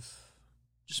kind of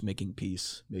just making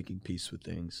peace with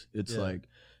things. It's Yeah. like,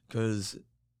 because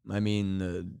I mean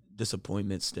the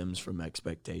disappointment stems from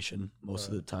expectation most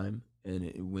of Right. the time,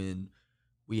 and when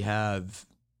we have,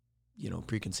 you know,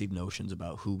 preconceived notions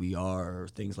about who we are or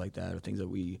things like that, or things that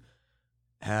we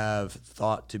have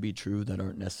thought to be true that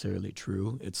aren't necessarily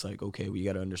true, it's like, okay, we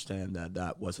got to understand that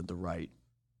that wasn't the right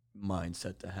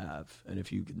mindset to have, and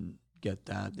if you can get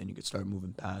that, then you can start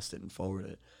moving past it and forward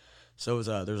it. So it was,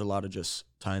 there's a lot of just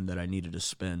time that I needed to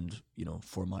spend, you know,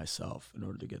 for myself in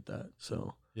order to get that.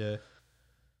 So Yeah.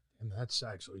 And that's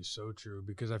actually so true,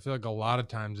 because I feel like a lot of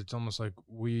times it's almost like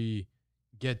we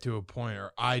get to a point,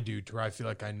 or I do, to where I feel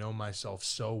like I know myself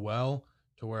so well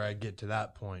to where I get to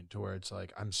that point to where it's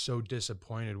like I'm so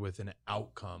disappointed with an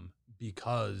outcome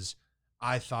because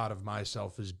I thought of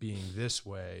myself as being this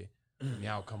way and the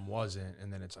outcome wasn't.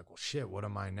 And then it's like, well, shit, what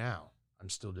am I now? I'm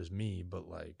still just me, but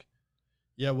like,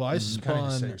 Yeah, well, I Mhm. you kind of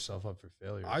just set spun yourself up for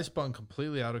failure. I spun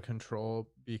completely out of control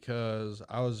because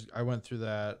I went through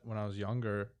that when I was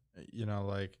younger, you know,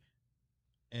 like,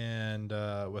 and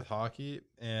with hockey,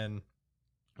 and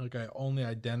like I only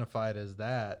identified as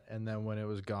that, and then when it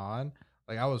was gone,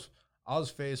 like I was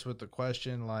faced with the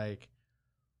question like,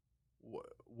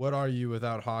 what are you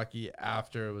without hockey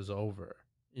after it was over,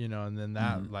 you know, and then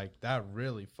that Mhm. like that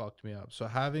really fucked me up. So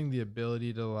having the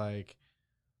ability to like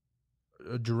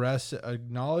address it,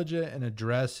 acknowledge it and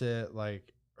address it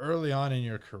like early on in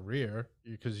your career,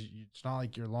 because it's not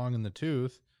like you're long in the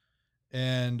tooth,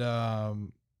 and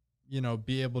you know,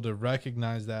 be able to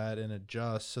recognize that and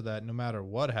adjust so that no matter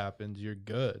what happens, you're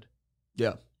good.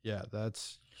 yeah, Yeah,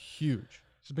 that's huge.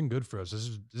 This has been good for us.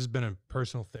 This has been a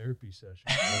personal therapy session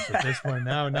for us at this point.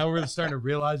 Now we're starting to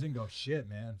realize and go, shit,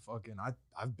 man, fucking,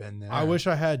 I've been there. I wish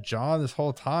I had John this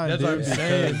whole time. That's what dude, I'm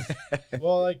saying. because-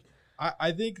 well, like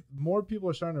I think more people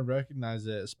are starting to recognize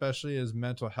it, especially as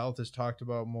mental health is talked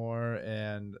about more,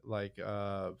 and like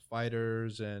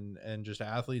fighters and just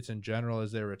athletes in general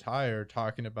as they retire,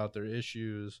 talking about their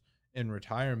issues in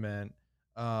retirement.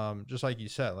 Just like you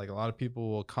said, like a lot of people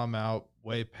will come out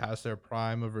way past their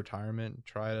prime of retirement and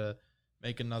try to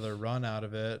make another run out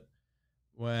of it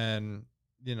when,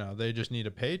 you know, they just need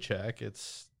a paycheck.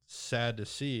 It's sad to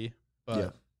see, but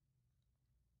Yeah.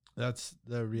 that's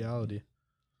the reality.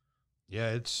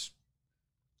 Yeah, it's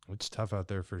tough out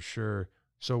there for sure.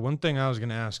 So one thing I was going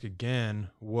to ask again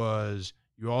was,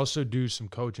 you also do some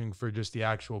coaching for just the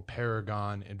actual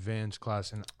Paragon advanced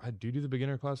class, and do you do the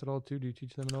beginner class at all too? Do you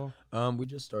teach them at all? We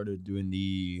just started doing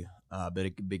the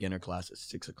beginner class at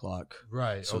 6 o'clock.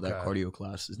 Right. So that cardio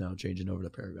class is now changing over to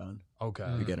Paragon Okay.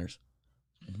 Mm. beginners.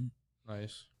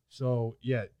 Nice. So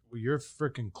yeah, well, your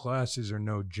freaking classes are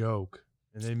no joke,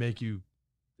 and they make you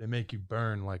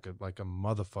burn like a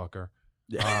motherfucker.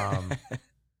 Yeah.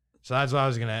 So that's what I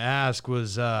was gonna ask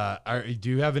was, do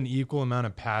you have an equal amount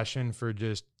of passion for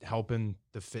just helping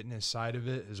the fitness side of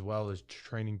it as well as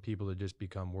training people to just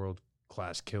become world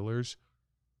class killers?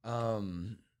 Or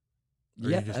you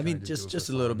Yeah, just I mean, kinda just do it just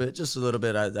for a little fun? bit, just a little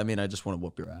bit. I mean, I just want to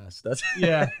whoop your ass. That's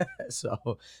Yeah.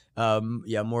 So,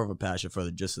 yeah, more of a passion for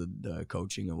the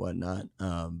coaching and whatnot.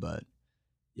 But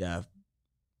yeah,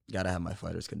 gotta have my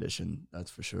fighter's condition.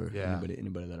 That's for sure. Yeah.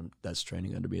 Anybody that's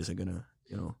training under me isn't gonna,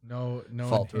 you know, No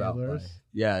falter out by. inhalers.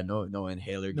 Yeah, no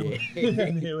inhaler No game.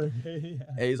 inhaler. Yeah.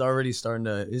 Hey, he's already starting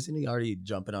to. Isn't he already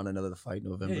jumping on another fight in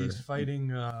November? Yeah, he's fighting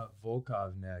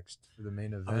Volkov next for the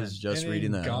main event. I was just And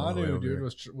reading that. on the way Ngannou, over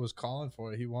dude, here. was calling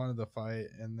for it. He wanted the fight,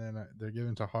 and then they're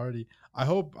giving to Hardy. I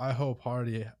hope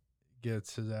Hardy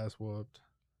gets his ass whooped.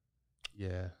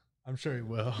 Yeah. I'm sure he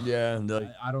will. Yeah, and like,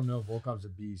 I don't know. Volkov's a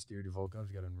beast, dude.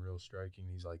 Volkov's got unreal striking.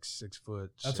 He's like 6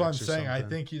 foot. That's what I'm 6 or saying. I something.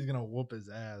 think he's gonna whoop his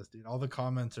ass, dude. All the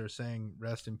comments are saying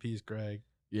 "Rest in peace, Greg."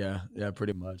 yeah,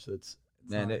 pretty much. That's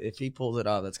man. not- If he pulls it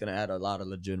off, that's gonna add a lot of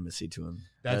legitimacy to him.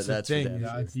 That's That's the for thing. damn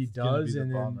sure. If he It's gonna be does, the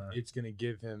and then bomber. it's gonna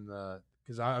give him the.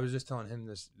 Because I was just telling him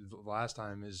this the last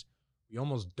time, is we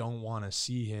almost don't want to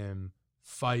see him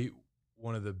fight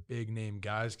one of the big name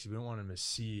guys because we don't want him to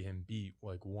see him beat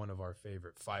like one of our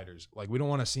favorite fighters. Like we don't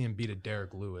want to see him beat a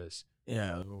Derek Lewis.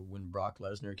 Yeah, when Brock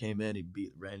Lesnar came in, he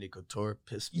beat Randy Couture,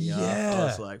 pissed me off. I Yeah.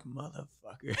 was like,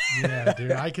 motherfucker. Yeah,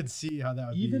 dude, I could see how that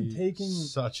would Even be taking-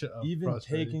 such a Even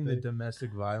frustrating taking the thing.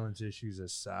 domestic violence issues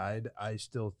aside, I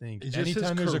still think It's just his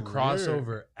anytime there's a career.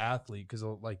 crossover athlete, because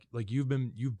like you've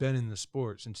been in the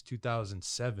sport since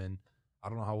 2007. I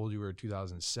don't know how old you were in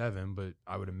 2007, but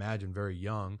I would imagine very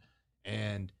young.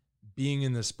 And being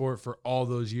in the sport for all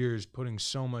those years, putting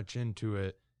so much into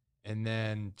it, and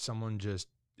then someone just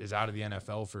is out of the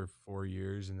NFL for 4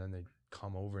 years, and then they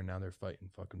come over and now they're fighting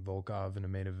fucking Volkov in a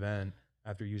main event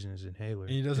after using his inhaler.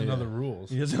 And he doesn't know Yeah. the rules.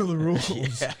 He doesn't know the rules.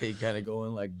 Yeah, he kind of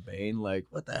going like Bane, like,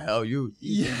 what the hell? You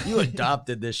Yeah.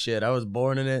 adopted this shit. I was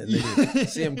born in it. And then you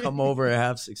see him come over and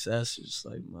have success. You're just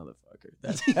like, motherfucker.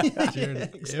 That's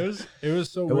Dude, it was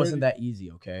so It weird. wasn't that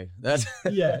easy, okay? That's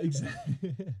Yeah,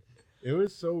 exactly. It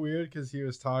was so weird because he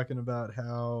was talking about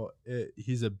how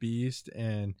he's a beast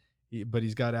but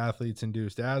he's got athletes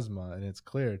induced asthma and it's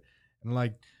cleared. And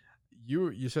like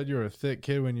you said you were a thick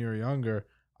kid when you were younger.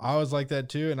 I was like that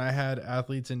too, and I had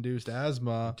athletes induced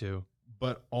asthma, too.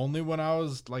 but only when I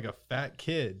was like a fat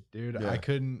kid, dude. Yeah. I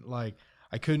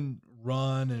couldn't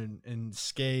run and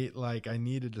skate like I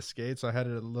needed to skate, so I had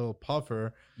a little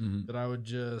puffer that I would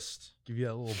just Give you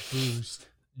that little boost.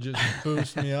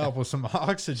 boost me up with some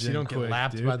oxygen. So you don't get quick,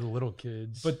 lapped dude. by the little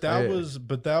kids. But that Yeah.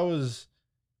 was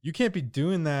you can't be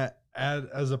doing that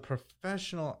as a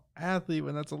professional athlete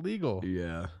when that's illegal.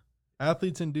 yeah.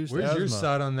 Athletes induced where's asthma. your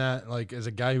side on that? Like, as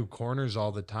a guy who corners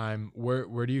all the time, where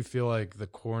do you feel like the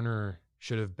corner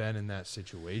should have been in that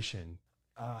situation?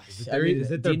 Is it I mean, is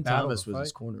it their Dean battle Thomas to was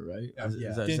his fight? corner, right?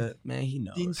 Yeah. Is that- man, he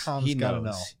knows. Dean Thomas he gotta knows.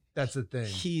 know. That's the thing.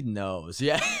 He knows.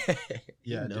 Yeah.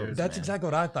 Yeah, dude. That's man. exactly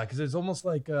what I thought. Because it's almost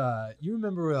like you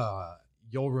remember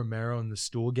Yoel Romero in the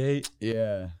Stoolgate?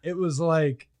 Yeah. It was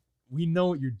like, we know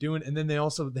what you're doing, and then they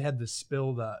had the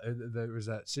spill. There was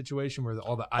that situation where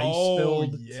all the ice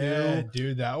spilled yeah, too,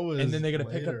 dude, that was. and then they got to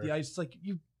pick up later. the ice. It's like,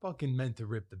 you fucking meant to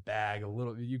rip the bag a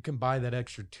little. You can buy that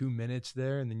extra 2 minutes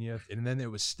there, and then it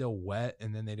was still wet,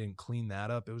 and then they didn't clean that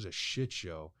up. It was a shit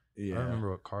show. Yeah. I don't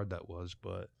remember what card that was,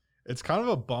 but It's kind of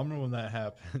a bummer when that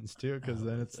happens too, because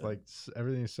then it's like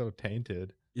everything's so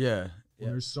tainted. Yeah. Yeah.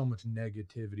 there's so much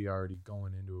negativity already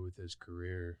going into it with his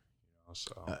career.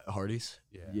 So Hardy's.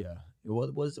 yeah. Yeah.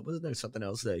 Wasn't there something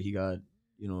else that he got,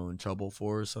 in trouble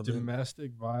for or something?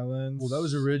 Domestic violence. Well, it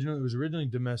was originally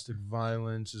domestic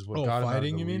violence is what Oh, got him out of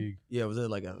fighting, the you mean? league. Yeah, was it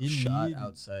like a You shot need-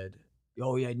 outside?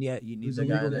 Oh yeah, you It need was the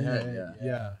guy illegal in the to head. hit. Yeah.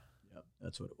 Yeah, Yep,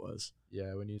 that's what it was.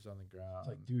 yeah. When he's on the ground, It's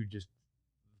like, dude, just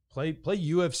play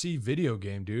UFC video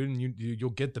game, dude, and you'll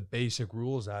get the basic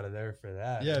rules out of there for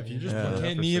that. Yeah, if you just play you that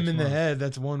can't for knee him 6 in the months. head.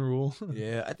 That's one rule.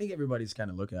 Yeah, I think everybody's kind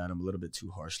of looking at him a little bit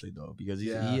too harshly though, because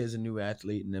Yeah. he is a new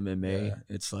athlete in MMA. Yeah.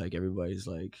 It's like everybody's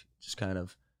like just kind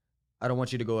of, I don't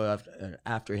want you to go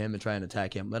after him and try and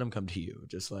attack him. Let him come to you.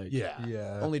 Just like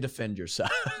yeah, only defend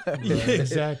yourself. Yeah,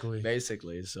 exactly.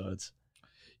 Basically, so it's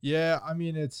yeah. I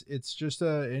mean, it's just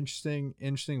a interesting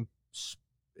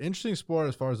sport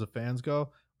as far as the fans go.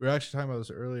 We were actually talking about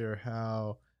this earlier,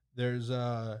 how there's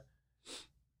and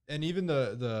even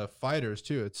the fighters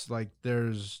too. It's like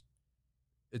it's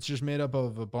just made up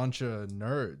of a bunch of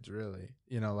nerds, really.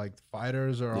 Like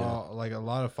fighters are Yeah. all like, a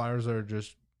lot of fighters are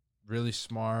just really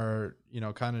smart,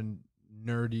 kind of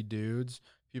nerdy dudes.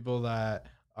 People that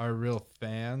are real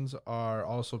fans are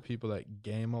also people that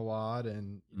game a lot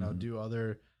and Mhm. do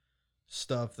other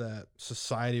stuff that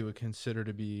society would consider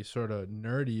to be sort of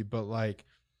nerdy, but like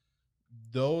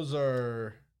those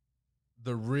are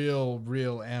the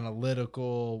real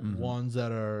analytical Mhm. ones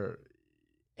that are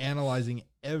analyzing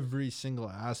every single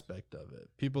aspect of it.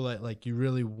 People that like you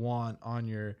really want on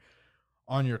your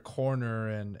corner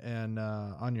and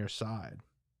on your side.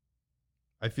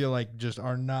 I feel like just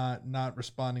are not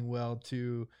responding well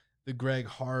to the Greg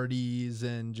Hardys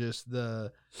and just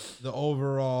the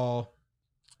overall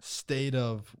state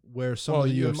of where some of the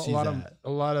you- UFC's at.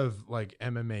 a lot of like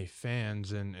MMA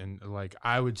fans and like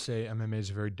I would say MMA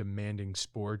is a very demanding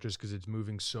sport just because it's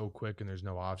moving so quick and there's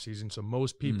no off season. So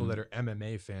most people Mhm. that are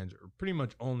MMA fans are pretty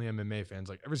much only MMA fans.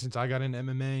 Like ever since I got into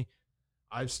MMA,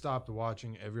 I've stopped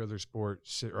watching every other sport,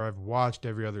 or I've watched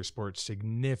every other sport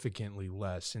significantly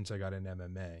less since I got into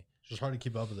MMA. It's just hard to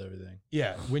keep up with everything.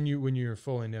 Yeah, when you're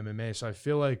full into MMA. So I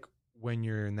feel like when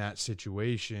you're in that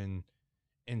situation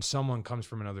and someone comes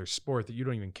from another sport that you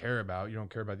don't even care about, you don't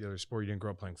care about the other sport, you didn't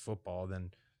grow up playing football,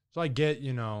 then so I get,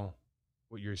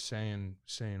 what you're saying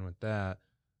with that.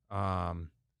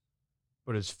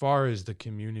 But as far as the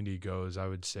community goes, I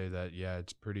would say that yeah,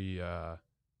 it's pretty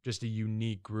just a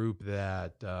unique group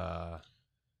that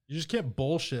You just can't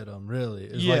bullshit them, really.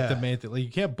 Is Yeah. like the main thing. Like, you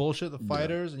can't bullshit the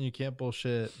fighters, and you can't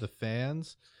bullshit the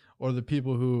fans or the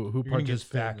people who gonna get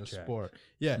participate in the fact-checked. sport.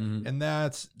 Yeah, Mhm. and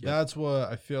that's what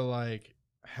I feel like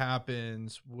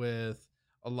happens with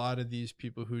a lot of these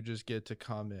people who just get to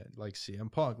come in, like CM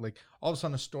Punk. Like, all of a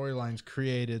sudden, a storyline's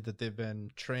created that they've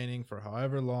been training for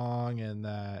however long, and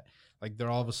that like they're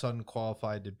all of a sudden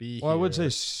qualified to be. Well, I would say here.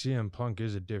 CM Punk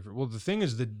is a different. Well, the thing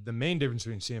is, the main difference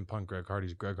between CM Punk, Greg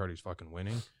Hardy's fucking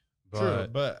winning. True,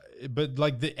 but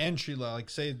like the entry, like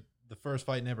say the first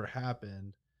fight never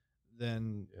happened,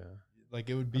 then yeah. like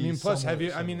it would be. I mean, plus, somewhat have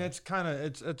you? I mean, similar. it's kind of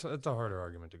it's a harder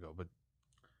argument to go. But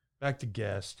back to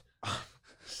guest.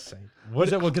 What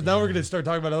is that? Well, because now we're gonna start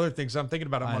talking about other things. So I'm thinking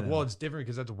about. I'm I like, know. well, it's different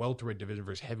because that's a welterweight division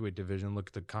versus heavyweight division. Look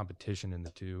at the competition in the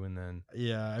two, and then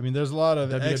Yeah, I mean, there's a lot of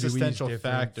WWE is existential different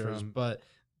factors, from- but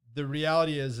the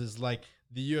reality is like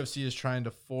the UFC is trying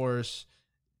to force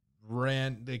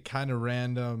the kind of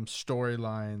random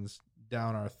storylines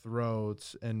down our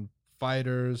throats, and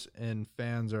fighters and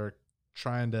fans are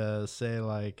trying to say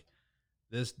like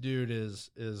this dude is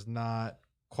not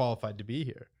qualified to be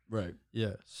here. Right.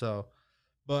 Yeah. So,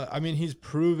 but I mean, he's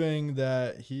proving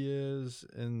that he is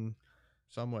in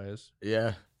some ways.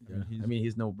 Yeah. I mean, he's- I mean,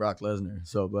 he's no Brock Lesnar,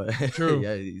 so but True.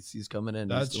 yeah, he's coming in.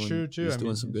 That's he's doing, true, too. He's I doing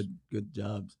mean, some he's- good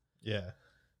jobs. Yeah.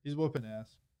 He's whooping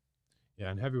ass. yeah,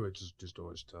 and heavyweights is just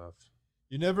always tough.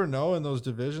 You never know in those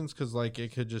divisions because, like,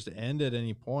 it could just end at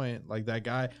any point. Like, that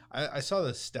guy, I saw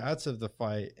the stats of the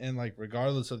fight, and, like,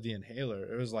 regardless of the inhaler,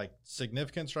 it was, like,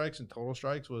 significant strikes and total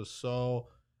strikes was so,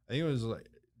 I think it was, like,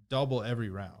 double every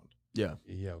round. Yeah.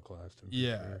 He outclassed him. for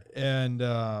Yeah. sure. And,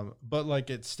 but, like,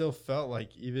 it still felt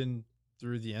like even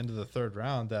through the end of the third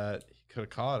round that he could have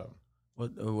caught him.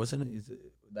 What wasn't it? Is it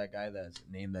that guy that's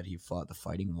named that he fought the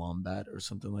Fighting Wombat or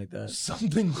something like that?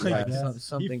 Something like Yeah, that.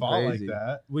 something he fought crazy. like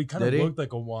that. We kind of Did he? looked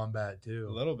like a wombat A too.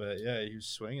 little bit. Yeah. He was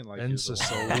swinging like Ben he was a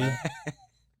Sassoli. wild-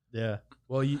 Yeah.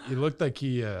 Well, he looked like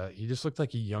he just looked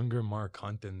like a younger Mark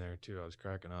Hunt in there too. I was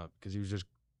cracking up because he was just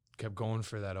kept going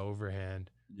for that overhand,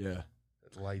 Yeah.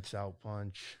 that lights out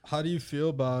punch. How do you feel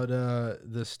about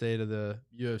the state of the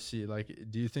UFC? Like,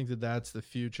 do you think that that's the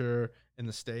future in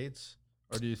the States,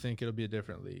 or do you think it'll be a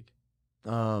different league?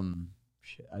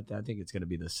 Shit, I think it's gonna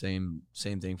be the same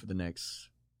thing for the next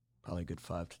probably good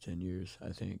 5 to 10 years.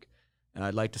 I think, and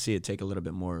I'd like to see it take a little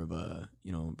bit more of a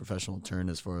professional turn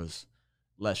as far as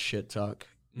less shit talk.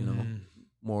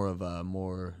 More of a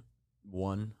more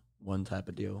one type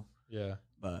of deal. Yeah.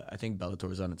 But I think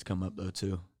Bellator's on its come up though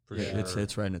too. For Yeah, sure.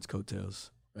 it's riding its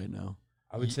coattails right now.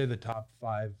 I would say the top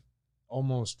 5,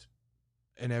 almost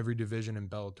in every division in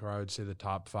Bellator. I would say the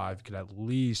top 5 could at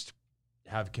least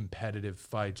have competitive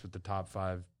fights with the top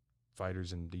 5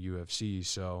 fighters in the UFC.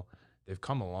 So they've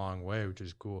come a long way, which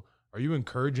is cool. Are you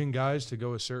encouraging guys to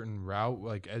go a certain route,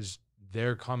 like as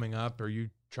they're coming up? Are you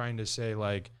trying to say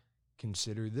like,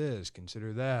 consider this,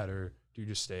 consider that, or do you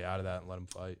just stay out of that and let them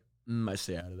fight? I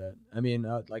stay out of that. I mean,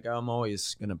 like I'm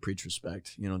always gonna preach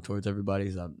respect, towards everybody.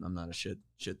 I'm not a shit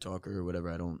talker or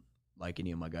whatever. I don't like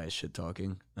any of my guys shit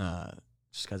talking,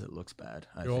 just because it looks bad.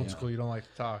 You're old school. You don't like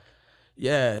to talk.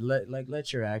 Yeah,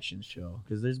 let your actions show.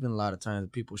 Because there's been a lot of times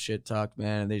that people shit talk,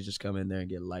 man, and they just come in there and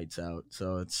get lights out.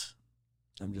 So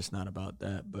I'm just not about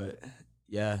that. But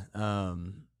yeah,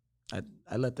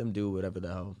 I let them do whatever the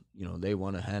hell they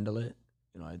want to handle it.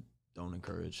 I don't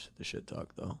encourage the shit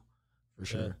talk though, for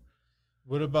sure.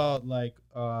 What about like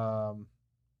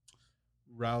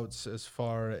routes as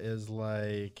far as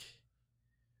like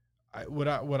what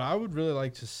I would really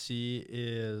like to see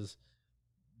is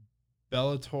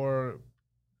Bellator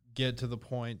get to the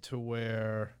point to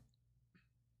where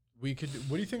we could.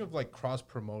 What do you think of like cross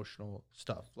promotional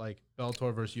stuff like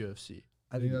Bellator versus UFC?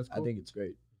 I think it's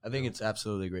great. I think it's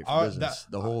absolutely great for Uh, business.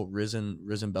 The whole Risen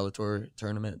Bellator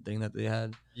tournament thing that they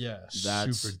had. Yeah,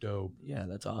 That's super dope. Yeah,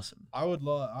 that's awesome. I would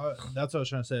love. That's what I was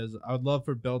trying to say. Is I would love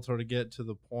for Bellator to get to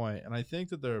the point, and I think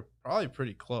that they're probably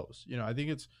pretty close. I think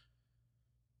it's.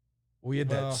 We had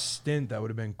Well- that stint that would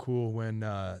have been cool when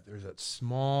there was that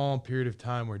small period of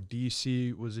time where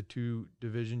DC was a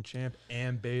 2-division champ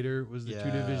and Bader was the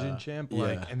 2-division Yeah. champ.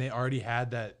 Yeah. And they already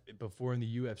had that before in the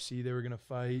UFC they were gonna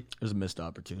fight. There's a missed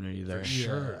opportunity there.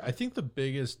 sure. I think the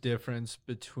biggest difference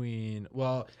between,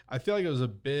 I feel like it was a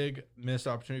big missed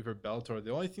opportunity for Bellator.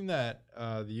 The only thing that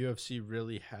the UFC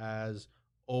really has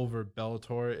over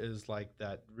Bellator is like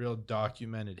that real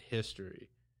documented history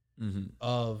Mm-hmm.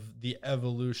 of the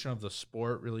evolution of the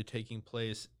sport really taking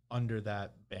place under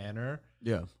that banner.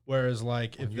 Yeah. Whereas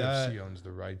like When if UFC that owns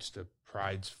the rights to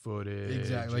Pride's footage.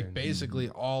 exactly like and- basically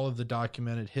all of the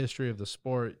documented history of the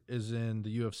sport is in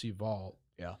the UFC vault.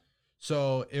 Yeah.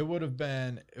 So it would have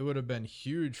been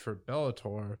huge for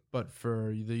Bellator, but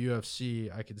for the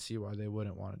UFC, I could see why they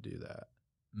wouldn't want to do that.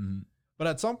 Mm-hmm. But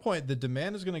at some point, the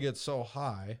demand is going to get so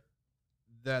high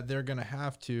that they're going to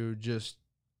have to, just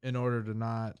in order to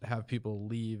not have people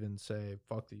leave and say,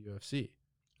 fuck the UFC.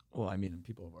 Well, I mean,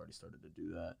 people have already started to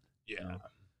do that. Yeah.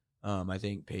 I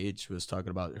think Paige was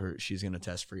talking about she's going to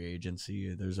test free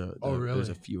agency. There's a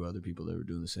really? few other people that were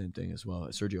doing the same thing as well.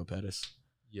 Sergio Pettis.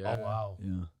 Yeah. Oh, wow.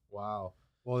 Yeah. Wow.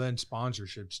 Well, then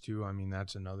sponsorships too. I mean,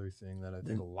 that's another thing that I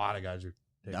think a lot of guys are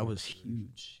taking. That was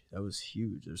huge.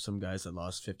 There's some guys that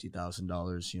lost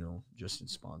 $50,000, just in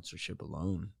sponsorship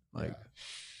alone. Like,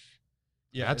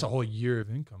 yeah, that's a whole year of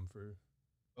income for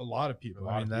a lot of people. A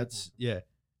lot I mean, of that's,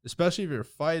 especially if you're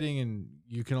fighting and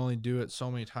you can only do it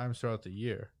so many times throughout the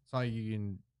year. It's not like you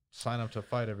can sign up to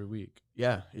fight every week.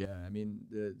 yeah. I mean,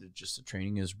 the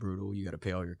training is brutal. You got to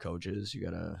pay all your coaches. You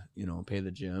got to, pay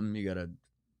the gym. You got to,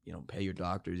 pay your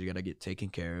doctors. You got to get taken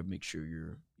care of, make sure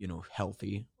you're,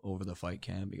 healthy over the fight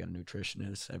camp. You got a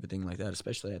nutritionist, everything like that,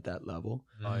 especially at that level.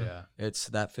 Oh yeah. It's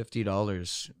that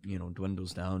 $50,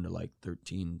 dwindles down to like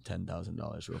 $13,000,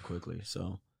 $10,000 real quickly.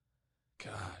 So,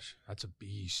 gosh, that's a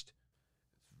beast.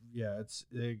 Yeah,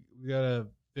 we got to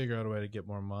figure out a way to get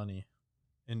more money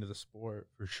into the sport.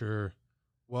 For sure.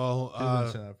 Well, I've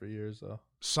been saying that for years, though.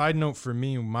 Side note for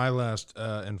me, my last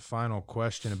and final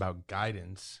question about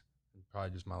guidance,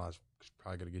 probably just my last,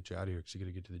 probably got to get you out of here because you got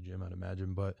to get to the gym, I'd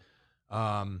imagine. But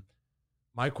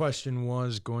my question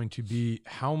was going to be,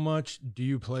 how much do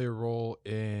you play a role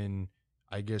in,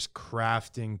 I guess,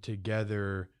 crafting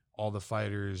together all the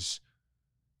fighters,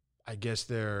 I guess,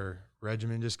 their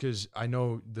regimen? Just because I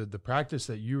know the practice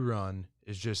that you run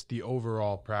is just the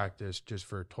overall practice just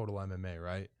for total MMA,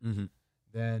 right? mm-hmm.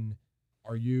 Then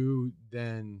are you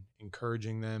then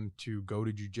encouraging them to go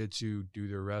to jiu-jitsu, do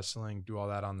their wrestling, do all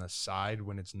that on the side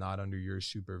when it's not under your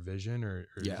supervision, or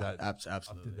is that absolutely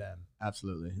up to them?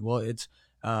 Absolutely. Well, it's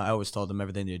I always told them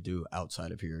everything they do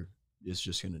outside of here is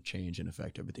just going to change and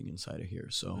affect everything inside of here.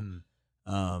 So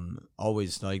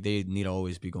always, like, they need to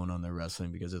always be going on their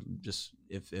wrestling, because it just,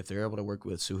 if they're able to work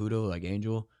with Cejudo, like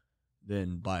Angel,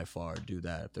 then by far do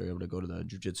that. If they're able to go to the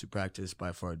jiu-jitsu practice,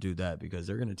 by far do that, because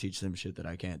they're going to teach them shit that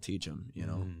I can't teach them,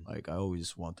 Like, I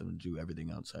always want them to do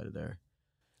everything outside of there.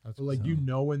 So, like,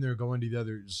 when they're going to the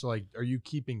other, so, like, are you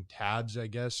keeping tabs, I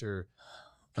guess, or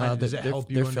does it help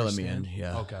you They're understand? filling me in,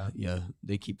 yeah. Okay. Yeah,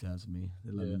 they keep tabs of me.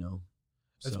 They let me know.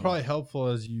 It's So, probably helpful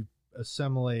as you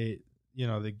assimilate,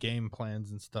 the game plans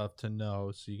and stuff to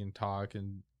know, so you can talk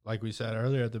and, like we said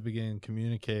earlier at the beginning,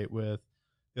 communicate with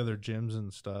the other gyms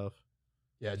and stuff.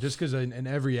 Yeah, just because in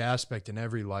every aspect, in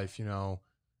every life,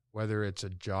 whether it's a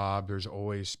job, there's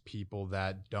always people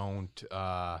that don't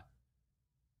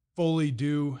fully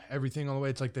do everything all the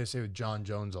way. It's like they say with John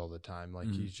Jones all the time.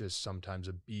 Like, he's just sometimes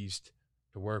a beast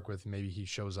to work with. Maybe he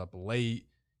shows up late.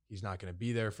 He's not going to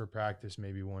be there for practice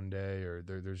maybe one day, or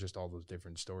there's just all those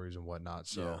different stories and whatnot.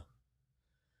 So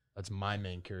that's my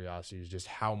main curiosity, is just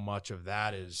how much of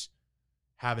that is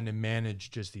having to manage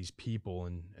just these people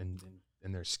and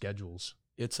their schedules.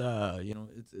 It's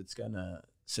it's kind of,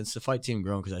 since the fight team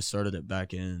grown, because I started it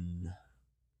back in,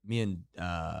 me and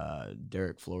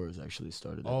Derek Flores actually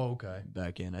started it. Oh, okay.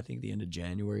 Back in, I think, the end of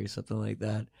January, something like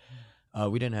that.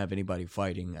 We didn't have anybody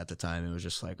fighting at the time. It was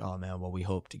just like, oh man, well, we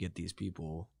hope to get these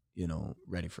people,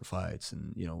 ready for fights,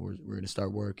 and we're gonna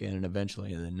start working, and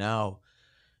eventually, and then now,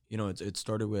 it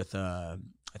started with I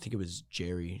think it was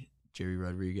Jerry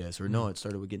Rodriguez, or no, it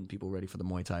started with getting people ready for the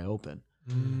Muay Thai Open.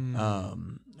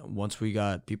 Once we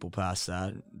got people past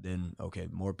that, then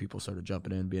more people started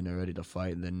jumping in, being ready to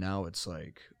fight, and then now it's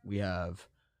like we have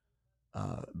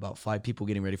about 5 people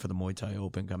getting ready for the Muay Thai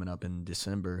Open coming up in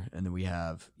December, and then we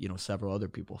have several other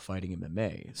people fighting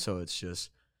MMA. So it's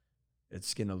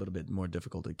getting a little bit more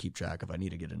difficult to keep track if I need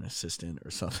to get an assistant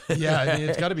or something. Yeah, I mean,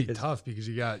 it's got to be tough, because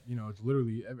you got, it's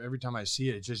literally every time I see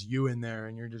it, it's just you in there,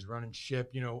 and you're just running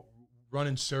ship,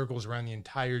 running circles around the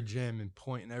entire gym and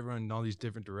pointing everyone in all these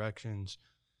different directions.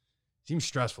 Seems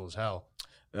stressful as hell.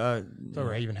 So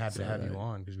we're even happy to have you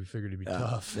on, because we figured it'd be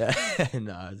tough.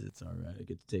 Nah, it's all right. I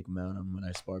get to take them out when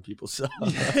I spar people. So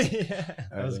Yeah,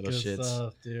 all right, that's good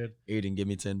stuff, dude. Aiden, give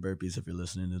me 10 burpees if you're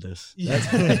listening to this. He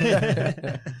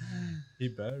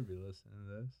better be listening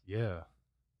to this. Yeah.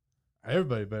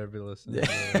 Everybody better be listening.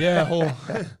 Yeah.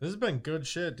 This has been good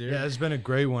shit, dude. Yeah, it's been a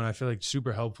great one. I feel like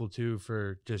super helpful too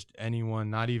for just anyone.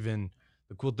 Not even,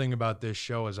 the cool thing about this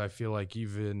show is I feel like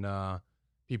even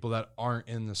people that aren't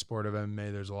in the sport of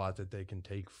MMA, there's a lot that they can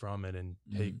take from it and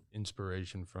take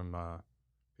inspiration from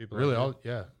people. Really, all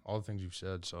the things you've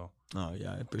said. So. Oh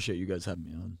yeah, I appreciate you guys having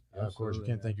me on. Yeah, of course, we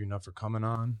can't thank you enough for coming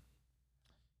on.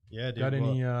 Yeah, dude. Got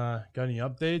any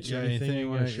updates Yeah, or anything you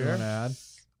want to share? add?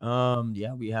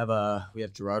 Yeah, we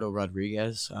have Gerardo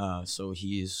Rodriguez. So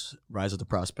he's Rise of the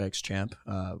Prospects champ.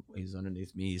 He's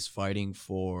underneath me. He's fighting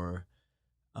for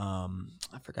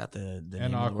I forgot the name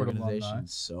of the Awkward organization. Alumni.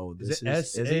 So Is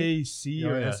this it SAC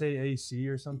or Oh, yeah. SAAC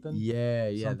or something? Yeah,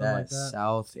 Something that, like that?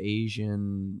 South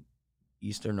Asian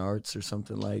Eastern Arts or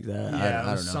something like that. Yeah, I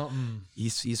don't know. something.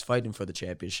 He's fighting for the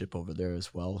championship over there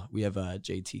as well. We have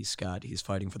JT Scott. He's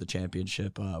fighting for the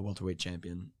championship, welterweight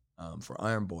champion for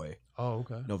Iron Boy, Oh,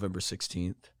 okay. November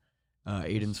 16th.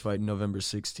 Aiden's fighting November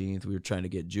 16th. We were trying to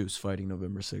get Juice fighting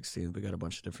November 16th. We got a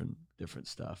bunch of different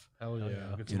stuff. Hell yeah.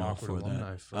 Get You some know, awkward for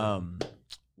alumni. that.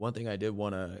 One thing I did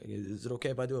want to, is it okay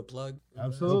if I do a plug?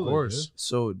 Absolutely. Of course. dude.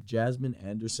 So Jasmine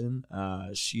Anderson,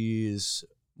 she's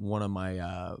one of my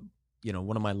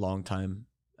longtime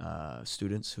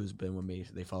students who's been with me.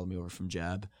 They followed me over from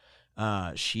Jab.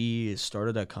 She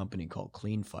started a company called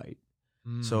Clean Fight.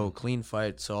 So Clean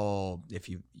Fight's all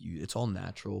it's all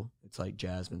natural. It's like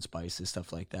jasmine, spices,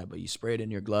 stuff like that. But you spray it in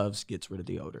your gloves, gets rid of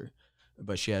the odor.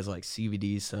 But she has like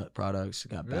CBD products,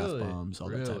 got Really? bath bombs, all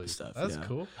that type Really? of stuff. That's yeah.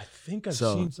 cool. I think I've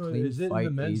So, seen some. Clean Is it in the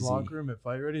Fight men's AZ. locker room at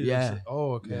Fight Ready? Yeah.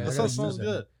 Oh, okay. Yeah. I That gotta sounds use that.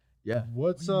 good. Yeah.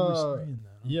 What's When you were spraying that,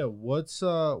 huh? yeah,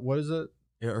 what is it?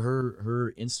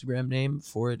 Her Instagram name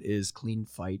for it is Clean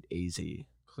Fight AZ.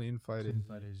 Clean fighting.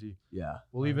 Fight AZ. Yeah.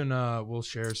 We'll even we'll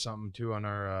share something too on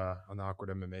our on the Awkward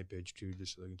MMA page too,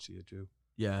 just so they can see it too.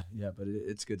 Yeah, but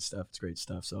it's good stuff. It's great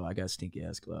stuff. So I got stinky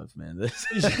ass gloves, man. This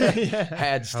Yeah.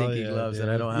 had stinky yeah, gloves that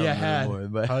I dude. don't have Yeah, them had. anymore.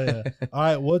 But Hell yeah. All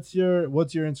right, what's your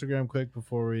Instagram quick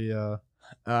before we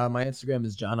my Instagram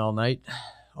is John All Night,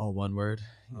 all one word.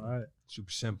 all right. Super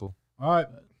simple. All right.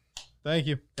 Thank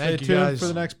you. Thank Stay you, tuned guys. for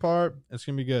the next part. It's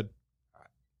gonna be good.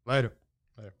 Later.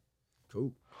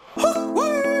 Cool.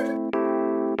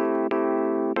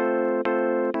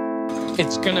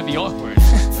 It's gonna be awkward.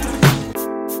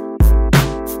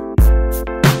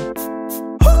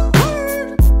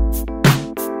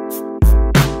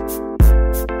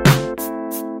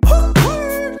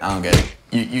 I don't get it.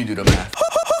 You do the math.